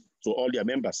cards to all their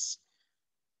members.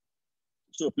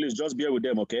 So please just bear with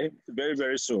them, okay? Very,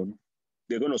 very soon,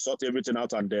 they're going to sort everything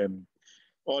out, and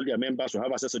all their members will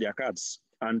have access to their cards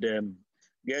and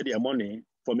get their money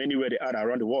from anywhere they are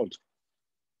around the world.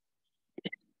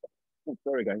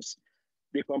 Sorry, guys.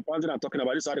 The compounding I'm talking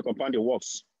about, this is how the compounding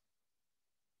works.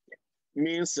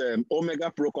 Means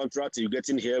Omega Pro contract you're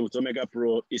getting here with Omega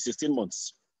Pro is 16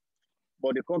 months.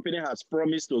 But the company has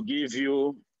promised to give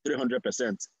you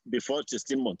 300% before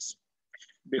 16 months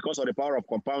because of the power of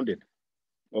compounding.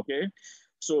 Okay?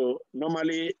 So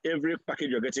normally every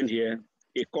package you're getting here,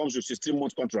 it comes with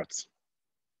 16-month contracts.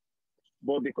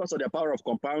 But because of the power of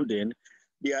compounding,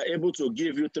 they are able to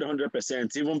give you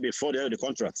 300% even before the end of the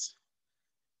contract.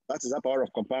 That is the power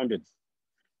of compounding.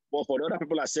 But for the other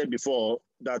people I said before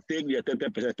that take the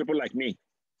 10%, people like me,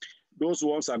 those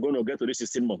ones are going to get to the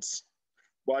 16 months.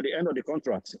 But at the end of the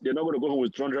contract, they're not going to go home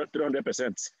with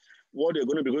 300%. What they're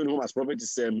going to be going home as profit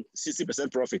is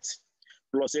 60% profit,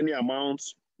 plus any amount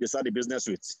they start the business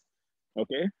with.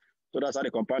 Okay? So that's how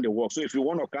the compounding works. So if you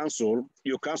want to cancel,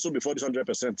 you cancel before this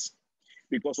 100%.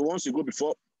 Because once you go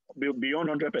beyond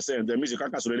 100%, that means you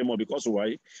can't cancel anymore, because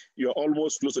why? You're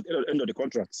almost close to the end of the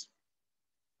contract.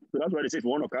 So that's why they say if you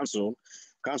want to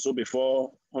cancel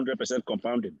before 100%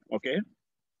 compounding, okay?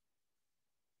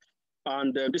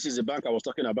 And this is the bank I was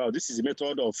talking about. This is the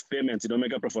method of payment in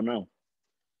Omega Pro for now.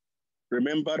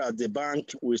 Remember that the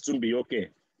bank will soon be okay.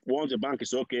 Once the bank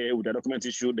is okay with the document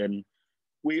issue, then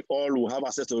we all will have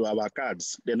access to our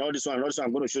cards. Then all this one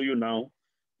I'm going to show you now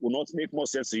will not make more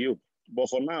sense to you. But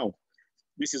for now,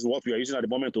 this is what we are using at the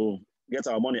moment to get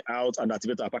our money out and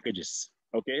activate our packages,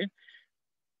 okay?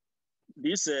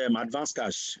 This advanced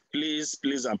cash, please,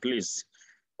 please, and please,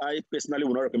 I personally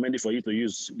would not recommend it for you to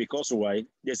use, because why?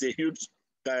 There's a huge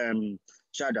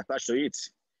charge attached to it.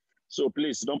 So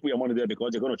please don't put your money there,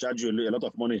 because they're going to charge you a lot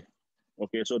of money.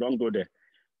 Okay, so don't go there.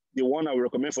 The one I will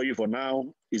recommend for you for now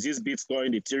is this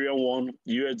Bitcoin, the Ethereum one,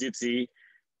 the USDT,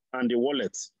 and the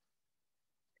wallet.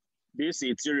 This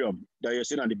Ethereum that you're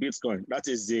seeing and the Bitcoin, that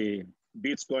is the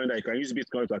Bitcoin that you can use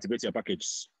Bitcoin to activate your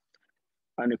package.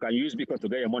 And you can use Bitcoin to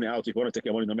get your money out if you want to take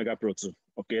your money in Omega Pro too.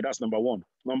 Okay, that's number one.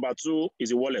 Number two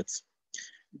is a wallet.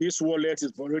 This wallet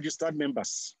is for registered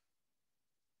members.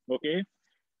 Okay,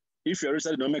 if you're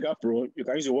registered in Omega Pro, you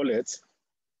can use your wallet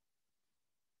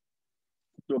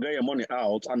to get your money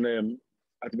out and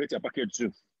activate your package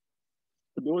too.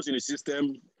 Those in the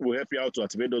system will help you out to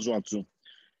activate those ones too.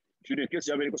 Should in case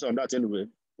you have any questions on that anyway,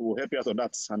 we'll help you out on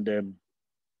that and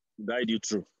guide you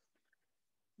through.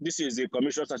 This is the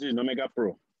commission strategy in Omega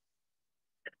Pro.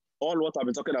 All what I've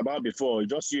been talking about before,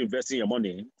 just you investing your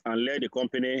money and let the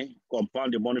company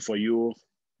compound the money for you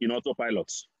in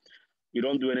autopilot. You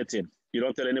don't do anything. You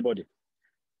don't tell anybody.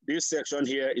 This section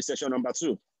here is section number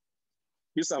 2.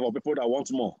 These are for people that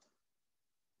want more.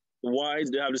 Why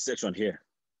do they have this section here?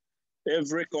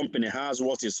 Every company has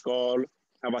what is called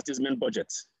advertisement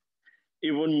budget.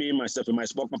 Even me, myself, in my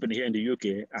small company here in the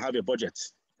UK, I have a budget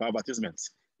for advertisement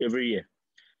every year.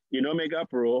 In Omega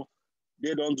Pro,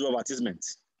 they don't do advertisement,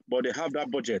 but they have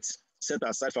that budget set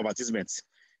aside for advertisement,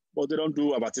 but they don't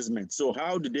do advertisement. So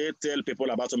how do they tell people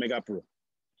about Omega Pro?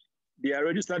 They are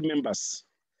registered members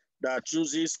that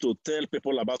chooses to tell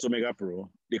people about Omega Pro.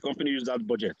 The company uses that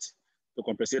budget to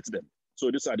compensate them.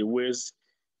 So these are the ways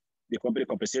the company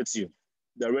compensates you.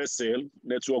 Direct sale,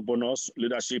 network bonus,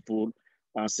 leadership pool,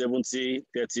 and 70-30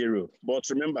 rule. But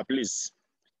remember, please,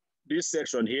 this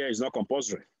section here is not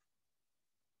compulsory.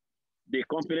 The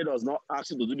company does not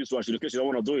ask you to do this one in case you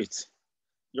don't want to do it.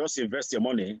 Just invest your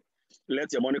money,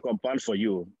 let your money compound for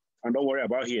you, and don't worry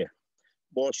about here.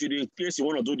 But should in case you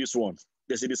want to do this one,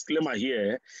 there's a disclaimer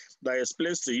here that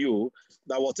explains to you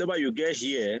that whatever you get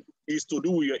here is to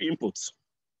do with your input.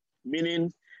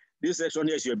 Meaning, this section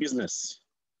here is your business.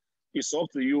 It's up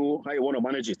to you how you want to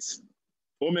manage it.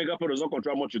 Omega Pro does not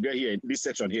control how much you get here in this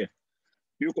section here.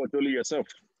 You control it yourself.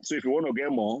 So if you want to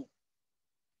get more,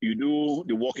 you do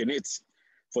the work in it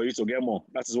for you to get more.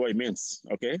 That is what it means,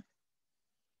 okay?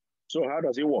 So how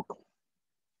does it work?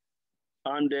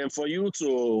 And then for you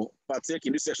to partake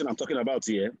in this section I'm talking about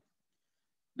here,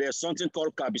 there's something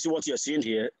called cap. You see what you're seeing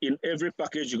here? In every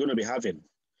package you're going to be having,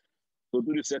 to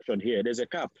do this section here, there's a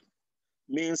cap.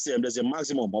 Means there's a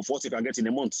maximum of what you can get in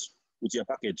a month with your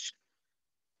package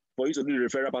for you to do the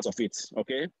referral part of it,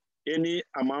 okay? Any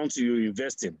amount you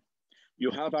invest in,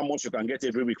 you have how much you can get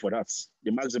every week for that,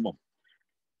 the maximum.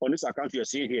 On this account you're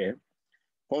seeing here,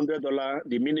 $100,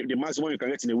 the maximum you can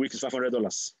get in a week is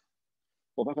 $500.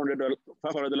 For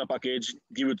 $500 package,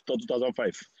 give it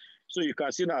 $2,005. So you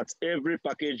can see that every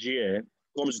package here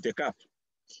comes with a cap.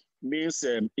 Means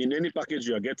in any package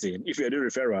you are getting, if you're doing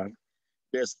referral,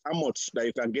 there's how much that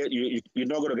you can get. You're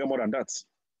not going to get more than that.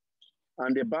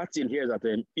 And the bad thing here is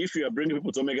that if you are bringing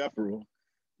people to Omega Pro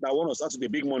that want to start with the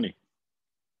big money,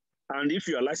 and if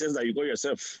you are licensed that you go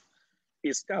yourself,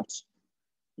 it's capped.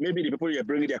 Maybe the people you're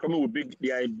bringing, they're coming with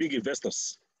they are big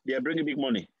investors. They are bringing big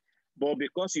money. But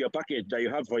because your package that you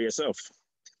have for yourself,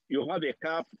 you have a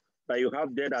cap that you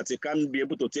have there that you can't be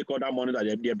able to take all that money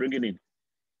that they're bringing in.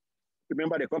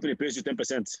 Remember, the company pays you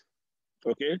 10%,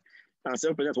 okay? And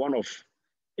 7% one-off.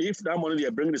 If that money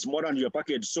they're bringing is more than your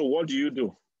package, so what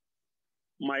do?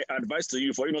 My advice to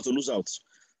you, for you not to lose out,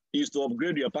 is to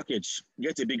upgrade your package,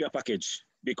 get a bigger package.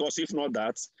 Because if not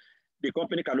that, the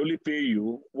company can only pay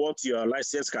you what your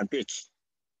license can take.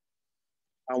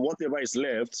 And whatever is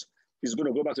left is going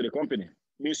to go back to the company.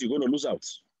 Means you're going to lose out.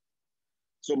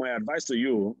 So my advice to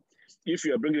you, if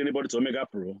you are bringing anybody to Omega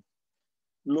Pro,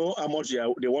 know how much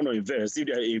they want to invest.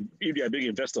 If they are big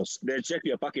investors, then check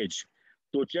your package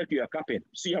to check your capping.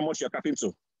 See how much you're capping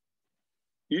to.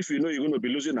 If you know you're going to be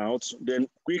losing out, then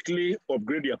quickly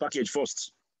upgrade your package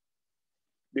first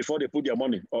before they put their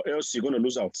money, or else you're going to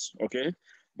lose out, okay?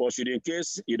 But should in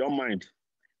case you don't mind,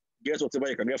 get whatever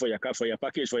you can get for your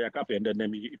package, for your capping, and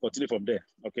then you continue from there,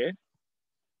 okay?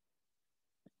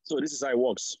 So this is how it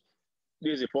works.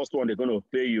 This is the first one they're going to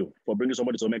pay you for bringing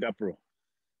somebody to Omega Pro.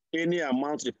 Any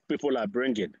amount the people are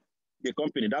bringing, the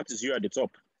company, that is you at the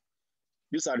top.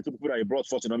 These are the two people that you brought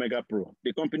first in Omega Pro.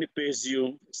 The company pays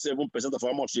you 7% of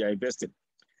how much you are investing.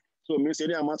 So it means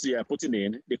any amount you are putting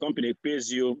in, the company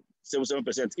pays you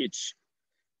 7% each.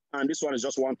 And this one is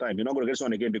just one time. You're not going to get this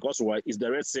one again because why? It's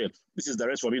direct sale. This is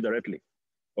direct from you directly.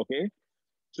 Okay?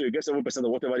 So you get 7% of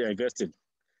whatever you're investing.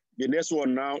 The next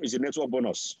one now is a network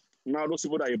bonus. Now, those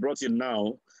people that you brought in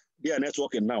now, they are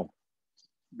networking now,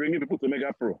 bringing people to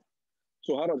Omega Pro.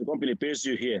 So how does the company pay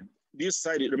you here? This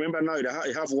side, remember now,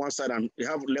 you have one side and you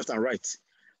have left and right.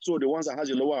 So the ones that has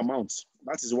a lower amount,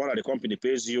 that is the one that the company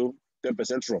pays you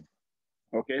 10% from.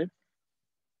 Okay?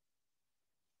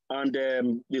 And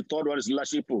the third one is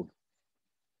leadership pool.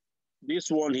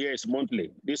 This one here is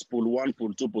monthly. This pool 1,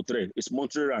 pool 2, pool 3 is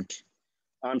monthly rank.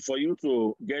 And for you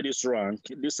to get this rank,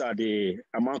 these are the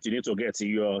amount you need to get in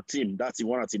your team. That's team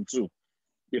 1 and team 2.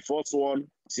 The first one,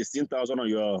 16,000 on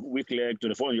your weak leg,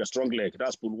 24 on your strong leg.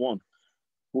 That's pool 1.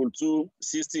 Pool 2,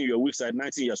 60 in your weak side,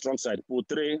 90 in your strong side. Pool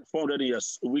 3, 400 in your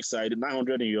weak side,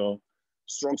 900 in your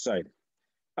strong side.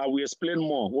 I will explain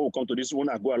more when we come to this one.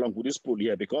 I go along with this pool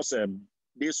here because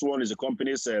this one is the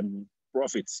company's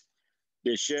profits.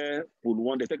 They share pool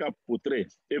 1, they take up pool 3.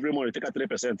 Every month they take up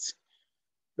 3%.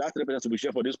 That 3% will be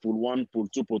shared for this pool 1, pool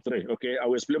 2, pool 3. Okay, I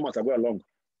will explain more as I go along.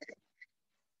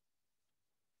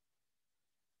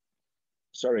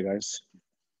 Sorry, guys.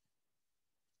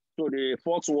 So the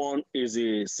fourth one is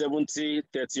the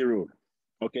 70-30 rule.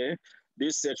 Okay,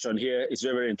 this section here is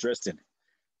very, very interesting.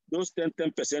 Those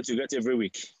 10% you get every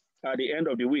week, at the end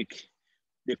of the week,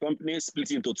 the company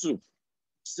split into two.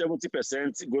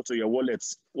 70% go to your wallet.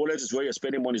 Wallet is where your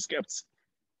spending money is kept.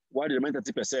 While the remaining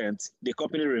 30%, the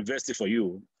company reinvest it for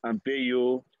you and pay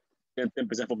you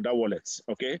 10% from that wallet.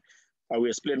 Okay, I will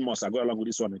explain more as I go along with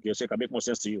this one. Okay, so it can make more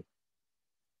sense to you.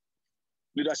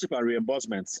 Leadership and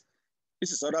reimbursement.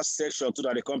 This is another section so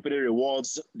that the company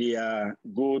rewards their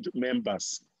good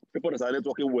members, people that are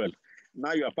networking well.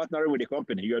 Now you are partnering with the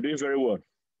company, you are doing very well.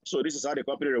 So this is how the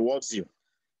company rewards you.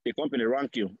 The company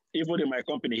rank you. Even in my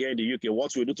company here in the UK,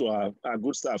 what we do to our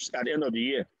good staff at the end of the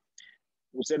year,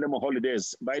 we send them on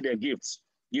holidays, buy them gifts,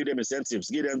 give them incentives,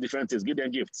 give them different things, give them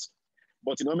gifts.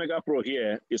 But in Omega Pro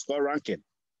here, it's called ranking.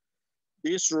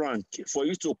 This rank, for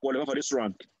you to qualify for this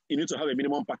rank, you need to have a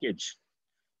minimum package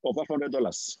of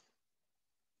 $500.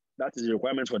 That is the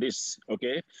requirement for this,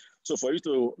 okay? So for you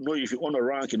to know if you want to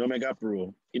rank in Omega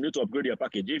Pro, you need to upgrade your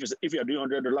package. If you are doing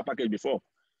 $100 package before,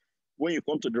 when you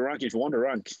come to the rank, if you want to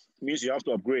rank, it means you have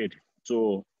to upgrade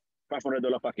to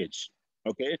 $500 package,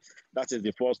 okay? That is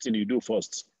the first thing you do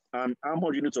first. And how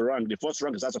much you need to rank? The first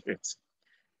rank is associate.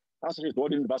 Associate,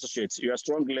 what in the associate? Your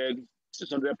strong leg,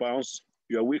 600 pounds.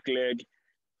 Your weak leg,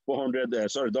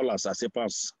 dollars, I say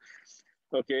pounds.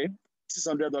 Okay.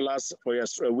 $600 for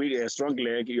a strong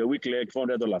leg, your weak leg,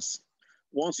 $400.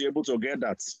 Once you're able to get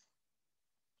that,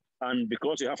 and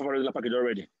because you have a regular package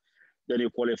already, then you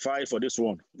qualify for this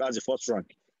one. That's the first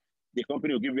rank. The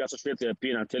company will give you associate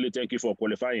pin and tell you thank you for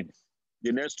qualifying.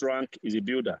 The next rank is a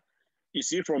builder. You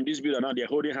see from this builder now, they're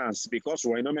holding hands because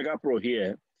we're in Omega Pro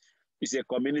here. It's a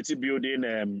community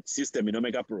building system in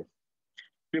Omega Pro.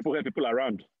 People help people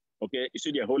around. Okay, you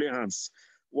see they're holding hands.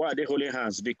 Why are they holding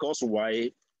hands? Because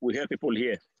why? We help people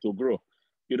here to grow.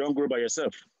 You don't grow by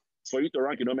yourself. For you to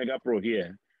rank in Omega Pro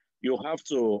here, you have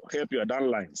to help your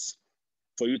downlines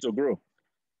for you to grow.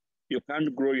 You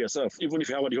can't grow yourself. Even if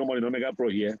you have the home in Omega Pro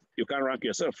here, you can't rank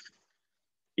yourself.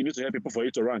 You need to help people for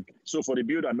you to rank. So for the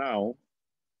builder now,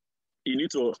 you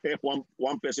need to help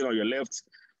one person on your left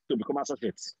to become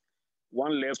associate.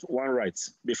 One left, one right,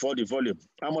 before the volume.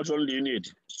 How much only do you need?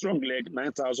 Strong leg,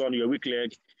 9,000, your weak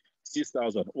leg,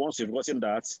 6,000. Once you've gotten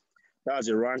that, that's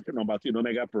the rank number 2 in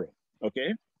Omega Pro,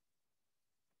 okay?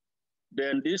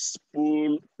 Then this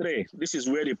pool 3, this is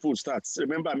where the pool starts.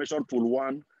 Remember I mentioned pool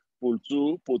 1, pool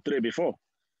 2, pool 3 before.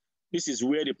 This is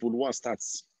where the pool 1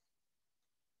 starts,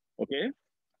 okay?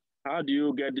 How do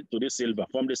you get to the silver?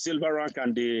 From the silver rank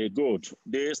and the gold,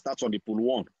 they start on the pool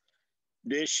 1.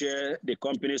 They share the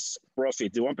company's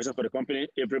profit, the 1% for the company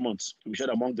every month. We share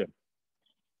among them.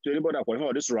 So anybody that qualifies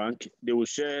for this rank, they will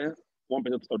share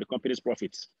 1% of the company's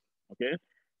profits. Okay?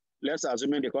 Let's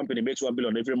assume the company makes 1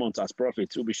 billion every month as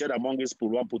profit. It will be shared among this pool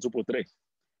 1, pool 2, pool 3.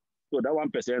 So that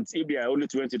 1%, if there are only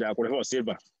 20 that qualify for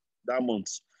silver that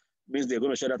month, means they're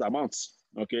going to share that amount.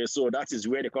 Okay, so that is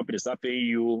where the company start paying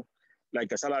you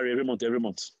like a salary every month.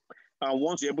 And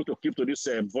once you're able to keep to this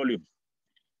volume,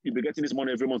 you'll be getting this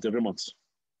money every month.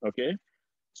 Okay?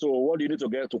 So what do you need to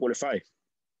get to qualify?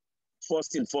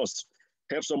 First thing first,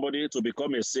 help somebody to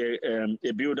become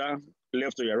a builder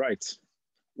left to your right.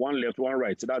 One left, one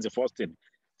right. That's the first thing.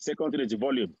 Second thing is the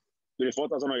volume.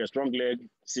 24,000 on your strong leg,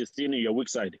 16 in your weak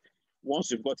side.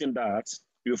 Once you've gotten that,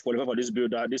 you've qualified for this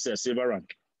builder, this is a silver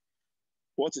rank.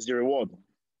 What is the reward?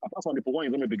 Apart from the one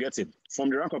you're going to be getting, from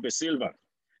the rank of a silver,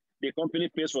 the company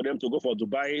pays for them to go for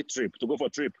Dubai trip, to go for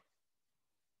trip.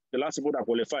 The last people that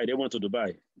qualified, they went to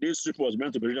Dubai. This trip was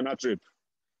meant to be regional trip.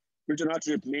 Regional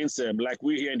trip means like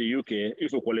we here in the UK,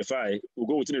 if we qualify, we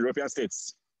go within the European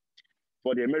states.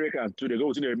 For the Americans too, they go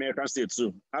within the American states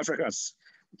too. Africans,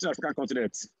 within the African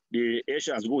continent. The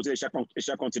Asians go within the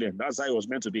Asia continent. That's how it was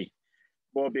meant to be.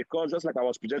 But because just like I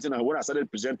was presenting and when I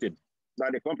started presenting,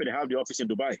 that the company have the office in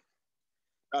Dubai.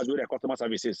 That's where their customer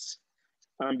service is.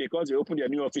 And because they opened their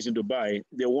new office in Dubai,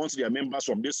 they want their members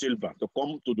from this silver to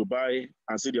come to Dubai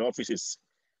and see their offices.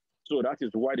 So that is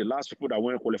why the last people that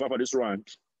went to qualify for this rank,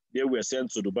 they were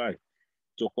sent to Dubai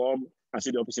to come and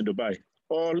see the office in Dubai.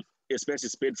 All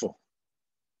expenses paid for.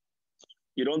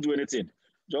 You don't do anything.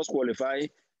 Just qualify,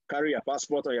 carry your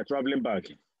passport or your traveling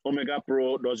bag. Omega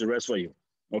Pro does the rest for you,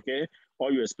 okay?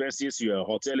 All your expenses, your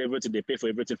hotel, everything, they pay for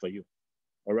everything for you,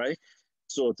 all right?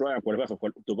 So try and qualify to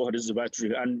go for this Dubai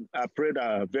trip. And I pray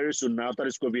that very soon now, after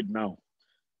this COVID now,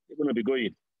 they're going to be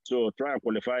going. So try and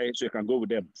qualify so you can go with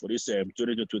them for this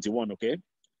 2021, okay?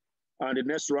 And the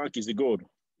next rank is the gold.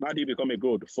 How do you become a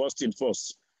gold? First thing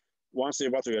first. One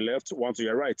silver to your left, one to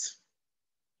your right.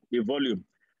 The volume,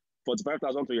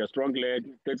 45,000 to your strong leg,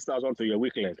 30,000 to your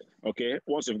weak leg, okay?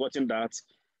 Once you've gotten that,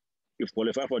 you've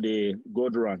qualified for the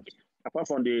gold rank. Apart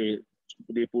from the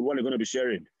pool one you're going to be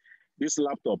sharing, this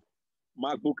laptop,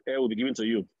 MacBook Air will be given to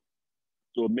you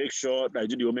to make sure that you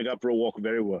do the Omega Pro work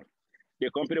very well.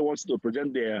 The company wants to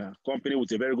present their company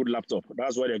with a very good laptop.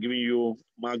 That's why they're giving you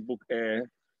MacBook Air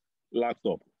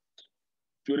laptop,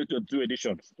 2022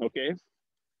 edition, okay?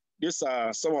 These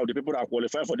are some of the people that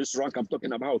qualify for this rank I'm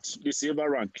talking about, the silver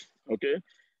rank, okay?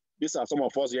 These are some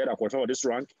of us here that qualify for this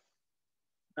rank.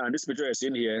 And this picture you're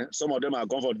seeing here, some of them are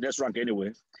gone for the next rank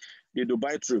anyway. The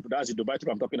Dubai trip, that's the Dubai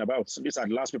trip I'm talking about. These are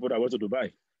the last people that went to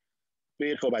Dubai,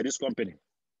 paid for by this company.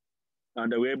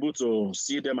 And they were able to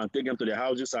see them and take them to their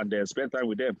houses and spend time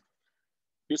with them.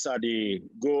 These are the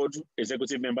gold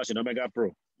executive members in Omega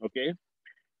Pro, okay?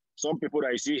 Some people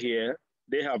that you see here,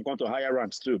 they have gone to higher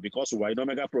ranks too, because we're in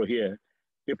Omega Pro here,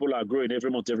 people are growing every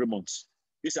month.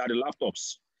 These are the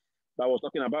laptops that I was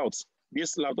talking about.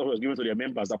 This laptop was given to their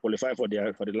members that qualify for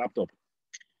the laptop.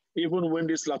 Even when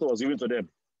this laptop was given to them,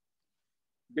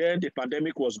 then the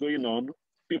pandemic was going on,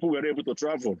 people were able to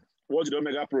travel. What did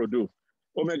Omega Pro do?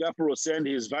 Omega Pro sent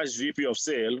his vice VP of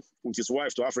sale with his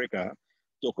wife to Africa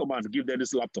to come and give them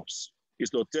these laptops.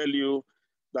 It's to tell you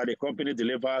that the company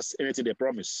delivers anything they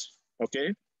promise,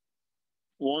 okay?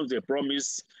 Once they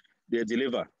promise, they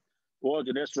deliver. Well,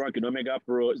 the next rank in Omega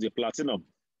Pro is the platinum.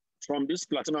 From this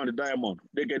platinum and the diamond,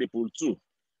 they get the pool 2.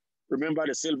 Remember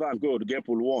the silver and gold get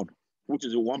pool 1, which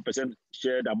is 1%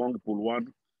 shared among pool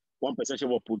 1, 1%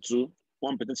 share of pool 2,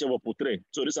 1% share of pool 3.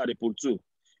 So these are the pool 2.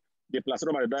 The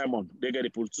platinum and the diamond, they get the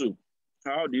pool 2.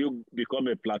 How do you become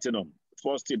a platinum?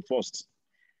 First thing first,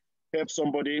 help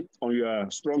somebody on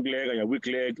your strong leg and your weak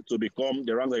leg to become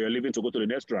the rank that you're living to go to the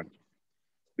next rank.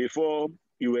 Before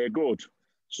you were gold.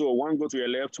 So one go to your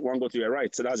left, one go to your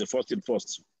right. So that's the first thing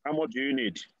first. How much do you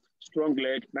need? Strong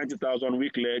leg, 90,000,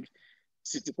 weak leg,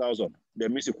 60,000.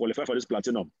 That means you qualify for this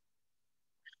platinum.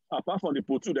 Apart from the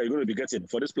pool 2 that you're going to be getting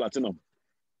for this platinum,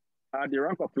 at the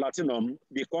rank of platinum,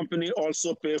 the company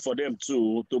also pay for them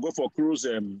to go for cruise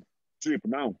trip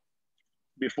now.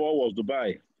 Before was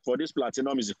Dubai. For this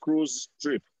platinum is a cruise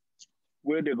trip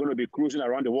where they're going to be cruising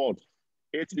around the world.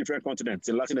 8 different continents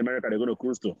in Latin America they're going to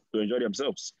cruise to enjoy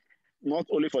themselves. Not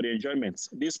only for the enjoyment,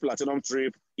 this platinum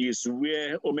trip is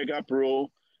where Omega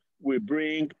Pro will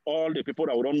bring all the people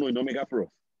that we don't know in Omega Pro,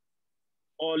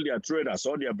 all their traders,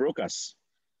 all their brokers.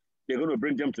 They're going to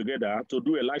bring them together to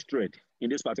do a live trade in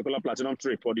this particular platinum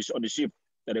trip on the ship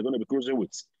that they're going to be cruising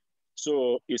with.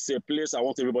 So it's a place I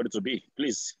want everybody to be,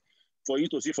 please, for you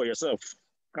to see for yourself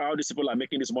how these people are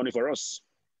making this money for us,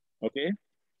 okay?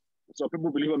 So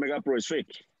people believe Omega Pro is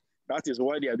fake. That is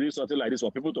why they are doing something like this,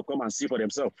 for people to come and see for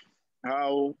themselves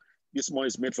how this money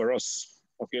is made for us,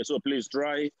 okay? So please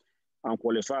try and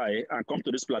qualify and come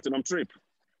to this platinum trip.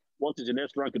 What is the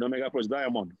next rank in Omega Pro? Is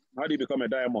diamond. How do you become a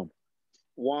diamond?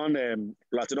 1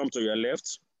 platinum to your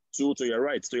left, 2 to your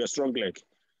right, to your strong leg.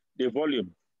 The volume,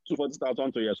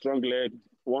 240,000 to your strong leg,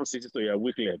 160 to your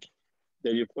weak leg.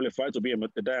 Then you qualify to be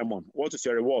a diamond. What is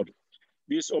your reward?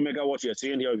 This Omega watch you're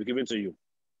seeing here will be given to you.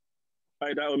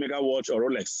 Either Omega watch or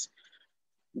Rolex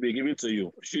will be given to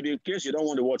you. Should in case you don't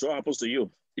want the watch, what happens to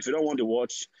you? If you don't want the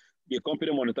watch, the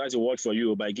company monetizes the watch for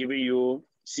you by giving you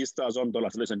 $6,000,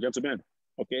 ladies and gentlemen.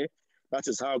 Okay? That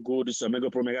is how good this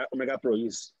Omega Pro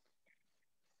is.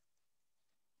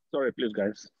 Sorry, please,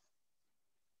 guys.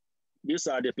 These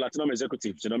are the platinum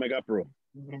executives in Omega Pro.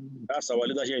 That's our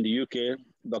leader here in the UK,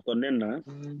 Dr. Nenna.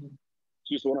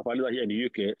 She's one of our leaders here in the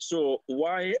UK. So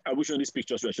why are we showing these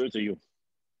pictures we're showing to you?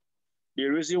 The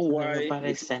reason why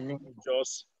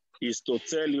just is to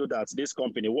tell you that this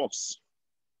company works.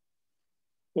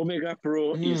 Omega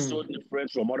Pro is so different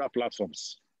from other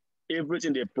platforms.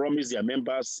 Everything they promise their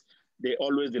members, they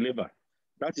always deliver.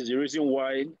 That is the reason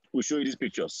why we show you these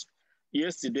pictures.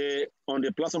 Yesterday, on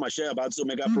the platform I shared about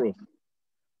Omega Pro,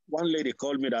 one lady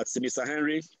called me that, Mr.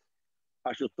 Henry,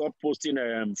 I should stop posting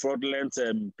fraudulent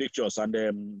pictures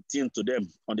and things to them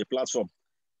on the platform,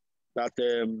 that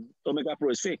Omega Pro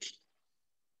is fake.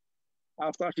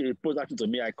 After she posted that to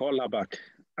me, I called her back.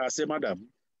 I said, madam,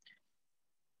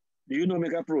 do you know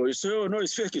Omega Pro? She said, oh, no,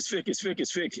 it's fake, it's fake, it's fake,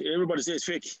 it's fake. Everybody says it's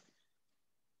fake.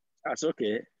 I said,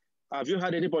 okay. Have you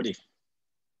had anybody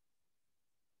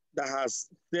that has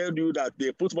told you that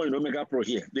they put money in Omega Pro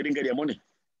here, they didn't get their money?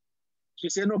 She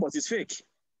said, no, but it's fake.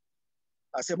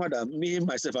 I said, madam, me,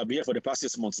 myself, I've been here for the past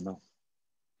 6 months now.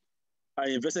 I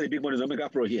invested a big money in Omega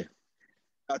Pro here.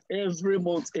 At every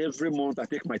month, I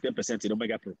take my 10% in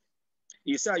Omega Pro.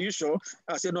 He said, are you sure?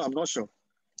 I said, no, I'm not sure.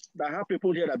 I have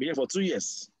people here that have been here for 2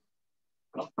 years.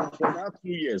 For that 2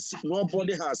 years,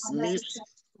 nobody has missed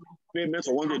payment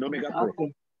for one day in Omega Pro.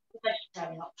 Okay.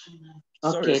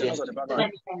 Sorry,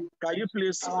 Okay. can you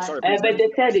please? Sorry, please. But they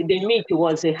said the meat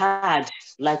was hard,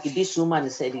 like this woman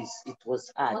said it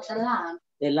was hard. What, the lamb?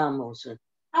 The lamb also.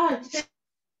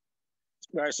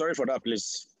 Right, sorry for that,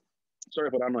 please. Sorry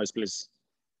for that noise, please.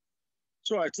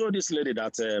 So I told this lady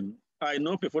that I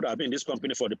know people that have been in this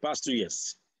company for the past 2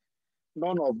 years.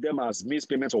 None of them has missed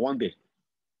payment for one day.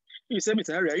 He said,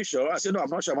 Mr. Harry, are you sure? I said, no, I'm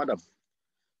not sure, madam.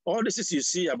 All this is you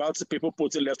see about people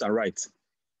posting left and right.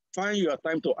 Find your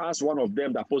time to ask one of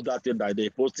them that post that thing that they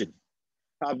posted.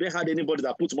 Have they had anybody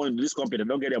that puts money in this company and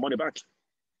don't get their money back?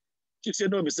 She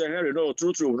said, no, Mr. Henry, no,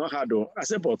 true, not hard though. I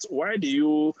said, but why do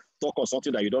you talk on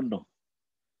something that you don't know?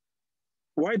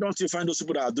 Why don't you find those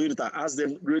people that are doing it and ask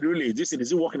them, really, this thing,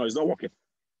 is it working or is it not working?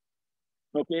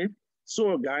 Okay,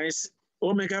 so guys,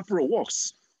 Omega Pro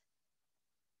works.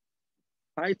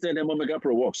 I tell them Omega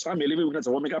Pro works. I'm a living witness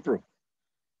of Omega Pro.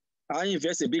 I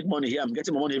invest a big money here. I'm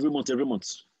getting my money every month.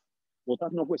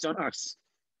 Without no question asked.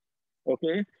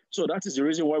 Okay, so that is the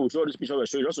reason why we show this picture we're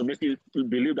showing, just to make you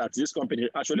believe that this company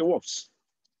actually works.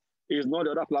 It's not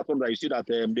the other platform that you see that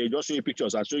they just show you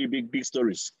pictures and show you big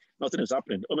stories. Nothing is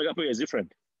happening. Omega Pro is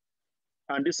different.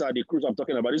 And these are the cruise I'm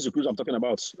talking about. This is the cruise I'm talking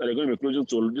about. That they're going to be cruising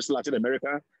to this Latin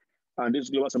America and this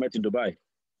global summit in Dubai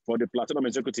for the platinum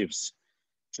executives.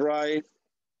 Try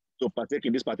to partake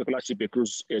in this particular ship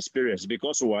cruise experience,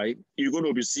 because why? You're going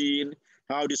to be seeing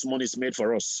how this money is made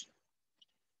for us.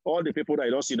 All the people that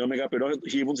you don't see in Omega Pro,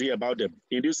 don't even hear about them.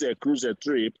 In this cruise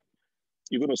trip,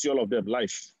 you're going to see all of them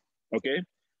live. Okay?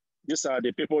 These are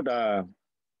the people that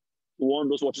won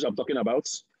those watches I'm talking about.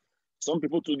 Some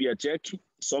people took their check,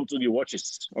 some took the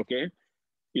watches. Okay?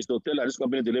 It's to tell that this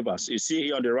company delivers. You see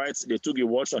here on the right, they took the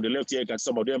watch. On the left here, you can see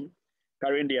some of them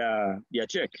carrying their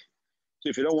check. So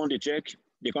if you don't want the check,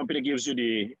 the company gives you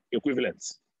the equivalent.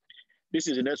 This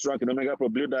is the next rank in Omega Pro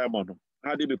Blue Diamond.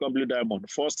 How do you become Blue Diamond?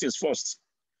 First things first.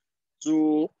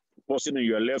 2 person in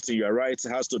your left and your right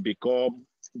has to become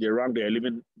the rank they are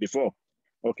living before,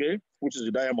 okay, which is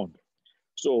the diamond.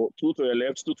 So 2 to your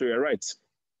left, 2 to your right.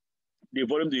 The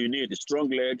volume that you need, strong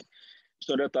leg,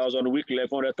 200,000, weak leg,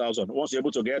 400,000. Once you're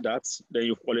able to get that, then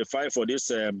you qualify for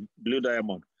this blue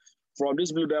diamond. From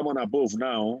this blue diamond above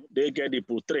now, they get the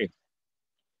pool 3.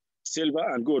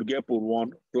 Silver and gold get pool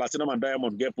 1, platinum and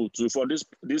diamond get pool 2. For this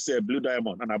blue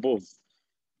diamond and above,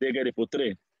 they get the pool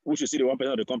 3, which you see the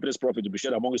 1% of the company's profit to be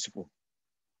shared among its people.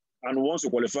 And once you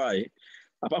qualify,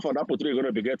 apart from that pool 3 you're going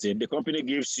to be getting, the company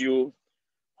gives you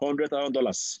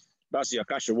 $100,000. That's your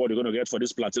cash reward you're going to get for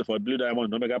this platinum, for Blue Diamond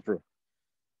and Omega Pro.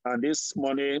 And this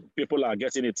money, people are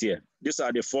getting it here. These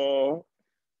are the 4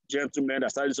 gentlemen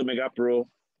that started this Omega Pro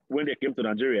when they came to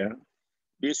Nigeria.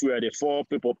 These were the 4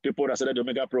 people that started the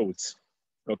Omega Pro with.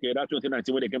 Okay, that's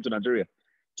 2019 when they came to Nigeria.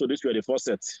 So these were the 4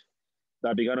 sets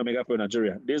that began Omega Pro in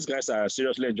Nigeria. These guys are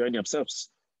seriously enjoying themselves.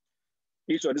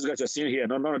 Each of these guys you're seeing here,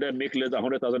 none of them make less than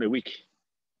 100,000 a week.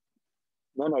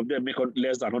 None of them make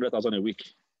less than 100,000 a week.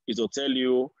 It will tell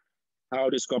you how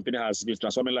this company has been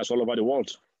transforming lives all over the world.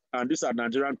 And these are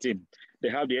Nigerian team. They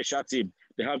have the Asia team.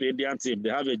 They have the Indian team. They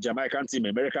have the Jamaican team,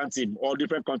 American team, all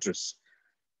different countries.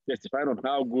 Testifying on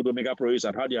how good Omega Pro is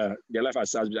and how their life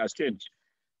has changed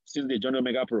since they joined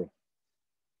Omega Pro.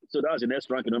 So that's the next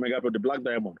rank in Omega Pro, the Black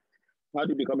Diamond. How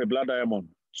do you become a Black Diamond?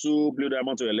 2 blue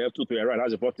diamonds to your left, 2 to your right.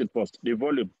 That's the first thing first. The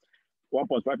volume,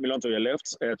 1.5 million to your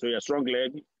left, to your strong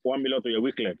leg, 1 million to your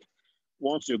weak leg.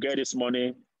 Once you get this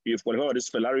money, you've qualified this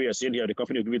Ferrari you're seeing here, the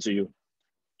company will give it to you.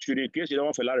 Should in case you don't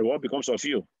want Ferrari, what becomes of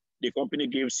you? The company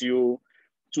gives you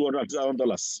 $200,000.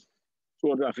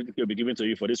 $250,000 will be given to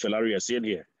you for this Ferrari you're seeing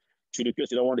here. Should in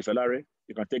case you don't want the Ferrari,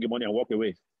 you can take the money and walk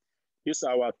away. These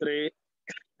are our 3.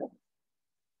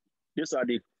 These are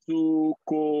the 2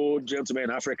 co-gentlemen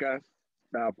in Africa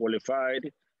that have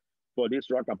qualified for this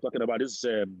rank I'm talking about. This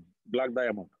Black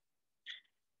Diamond.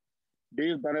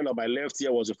 This Daniel on my left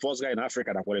here was the first guy in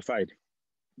Africa that qualified.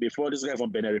 Before, this guy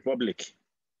from Benin Republic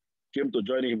came to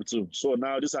join him too. So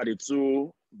now these are the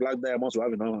 2 Black Diamonds we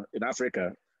have in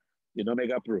Africa, in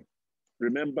Omega Pro.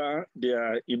 Remember, they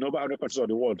are in over 100 countries of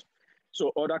the world.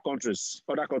 So other countries,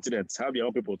 other continents have their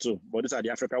own people too, but these are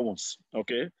the African ones,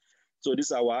 okay? So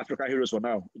these are our African heroes for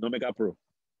now in Omega Pro.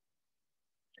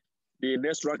 The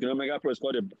next rank in Omega Pro is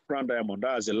called the Crown Diamond.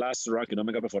 That is the last rank in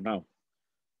Omega Pro for now.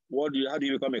 How do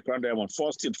you become a Crown Diamond?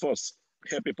 First thing first,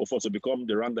 help people first to become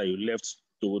the rank that you left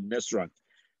to next rank.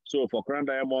 So for Crown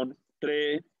Diamond,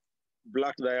 3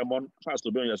 Black Diamond has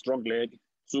to be on your strong leg,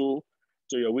 2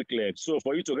 to your weak leg. So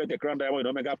for you to get the Crown Diamond in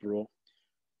Omega Pro,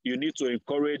 you need to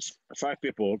encourage 5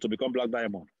 people to become Black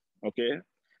Diamond, okay?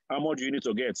 How much do you need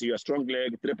to get? Your strong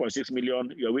leg, 3.6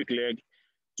 million, your weak leg,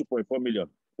 2.4 million.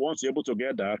 Once you're able to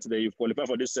get that, then you qualify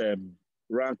for this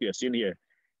rank you're seeing here.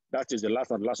 That is the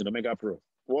last and last in Omega Pro.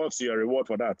 What's your reward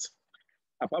for that?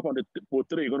 Apart from the pool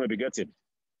 3 you're going to be getting,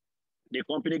 the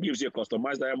company gives you a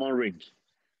customized diamond ring.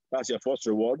 That's your first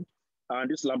reward. And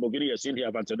this Lamborghini you're seeing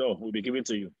here, Aventador, will be given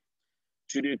to you.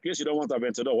 Should in case you don't want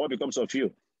Aventador, what becomes of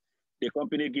you? The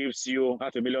company gives you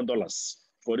 $500,000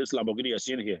 for this Lamborghini you're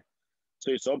seeing here.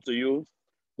 So it's up to you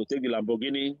to take the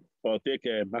Lamborghini or take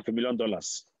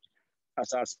 $500,000.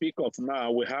 As I speak of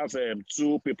now, we have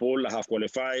 2 people that have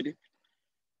qualified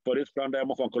for this Crown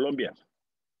Diamond from Colombia.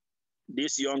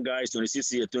 This young guy is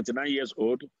 29 years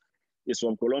old. He's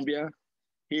from Colombia.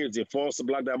 He is the first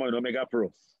Black Diamond in Omega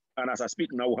Pro. And as I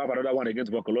speak now, we have another one again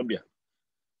for Colombia.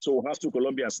 So we have 2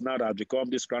 Colombians now that have become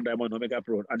this Crown Diamond in Omega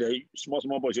Pro. And they're small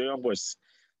boys, young boys.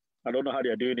 I don't know how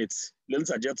they're doing it. Ladies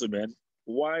and gentlemen,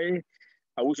 why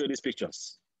are we showing these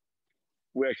pictures?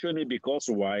 We're showing it because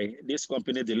why this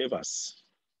company delivers.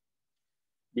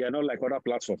 They are not like other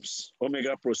platforms.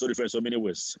 Omega Pro is so different in so many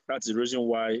ways. That's the reason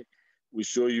why we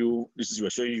show you, we're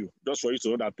showing you, just for you to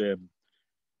know that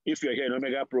if you're here in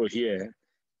Omega Pro here,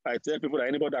 I tell people that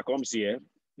anybody that comes here,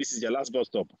 this is your last bus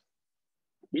stop.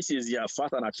 This is your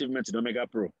first and achievement in Omega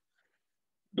Pro.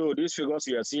 Though these figures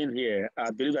you are seeing here,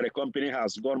 I believe that the company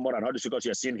has gone more than all the figures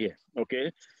you are seeing here,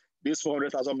 okay? These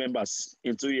 400,000 members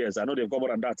in 2 years, I know they've gone more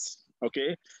than that,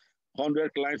 okay?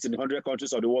 100 clients in 100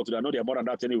 countries of the world, I know they're more than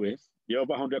that anyway. They're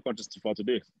over 100 countries for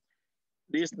today.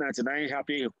 These 99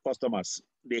 happy customers,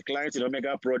 the clients in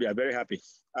Omega Pro, they are very happy.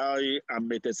 I am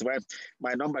satisfied.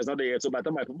 My number is not there yet, so by the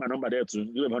time I put my number there to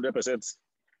give them 100%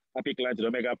 happy client in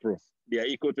Omega Pro. They are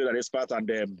equal to the experts and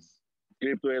the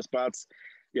crypto experts,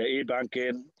 they are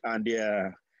e-banking, and they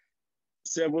are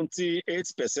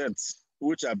 78%,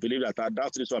 which I believe that I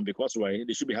doubt this one because why?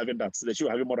 They should be having that. They should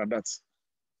be having more than that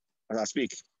as I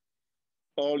speak.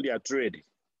 All their trade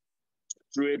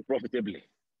profitably.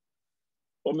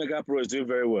 Omega Pro is doing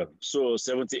very well. So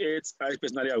 78, I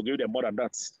personally, I'll give them more than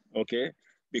that, okay?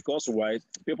 Because why?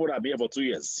 People that have been here for 2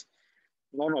 years,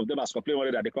 none of them has complained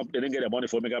already that the company didn't get the money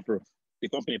for Omega Pro. The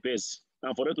company pays.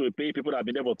 And for them to pay people that have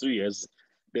been there for 2 years,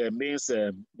 that means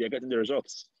they're getting the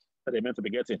results that they're meant to be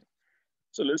getting.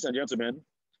 So ladies and gentlemen,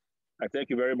 I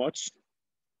thank you very much.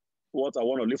 What I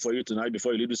want to leave for you tonight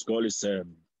before you leave this call is,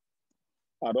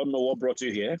 I don't know what brought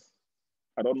you here.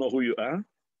 I don't know who you are,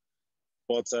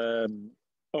 but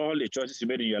all the choices you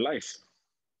made in your life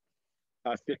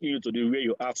have taken you to the way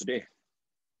you are today.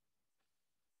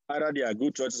 Either they are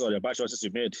good choices or they are bad choices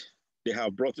you made. They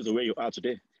have brought you to where you are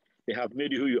today. They have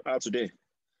made you who you are today.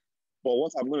 But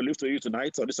what I'm going to leave to you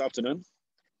tonight or this afternoon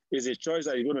is a choice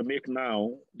that you're going to make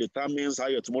now determines how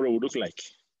your tomorrow will look like.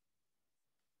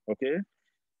 Okay?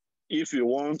 If you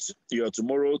want your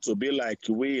tomorrow to be like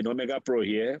we in Omega Pro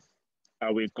here,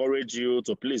 I will encourage you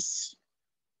to please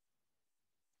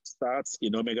start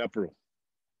in Omega Pro.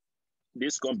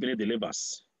 This company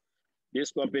delivers.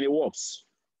 This company works.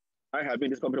 I have been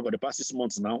in this company for the past 6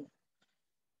 months now.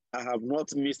 I have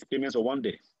not missed payments for one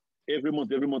day. Every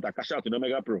month, I cash out in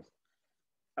Omega Pro.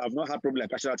 I have not had problem like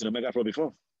cash out in Omega Pro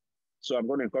before. So I'm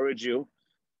going to encourage you,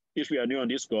 if you are new on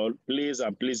this call, please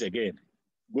and please again,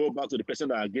 go back to the person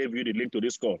that gave you the link to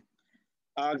this call.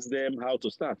 Ask them how to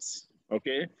start,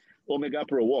 okay? Omega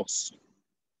Pro works.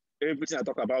 Everything I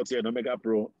talk about here in Omega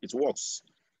Pro, it works.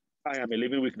 I am a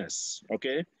living witness,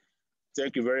 okay?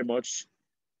 Thank you very much.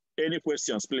 Any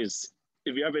questions, please?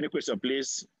 If you have any question,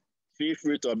 please feel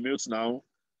free to unmute now.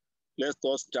 Let's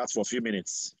just chat for a few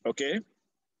minutes, okay?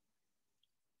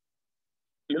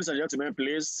 Ladies and gentlemen,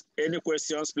 please, any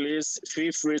questions, please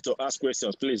feel free to ask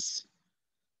questions, please.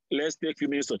 Let's take a few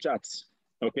minutes to chat,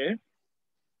 okay?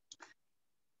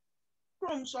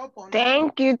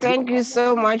 Thank you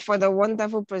so much for the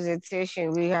wonderful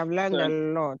presentation. We have learned a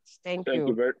lot. Thank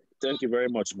you. Thank you very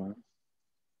much, man.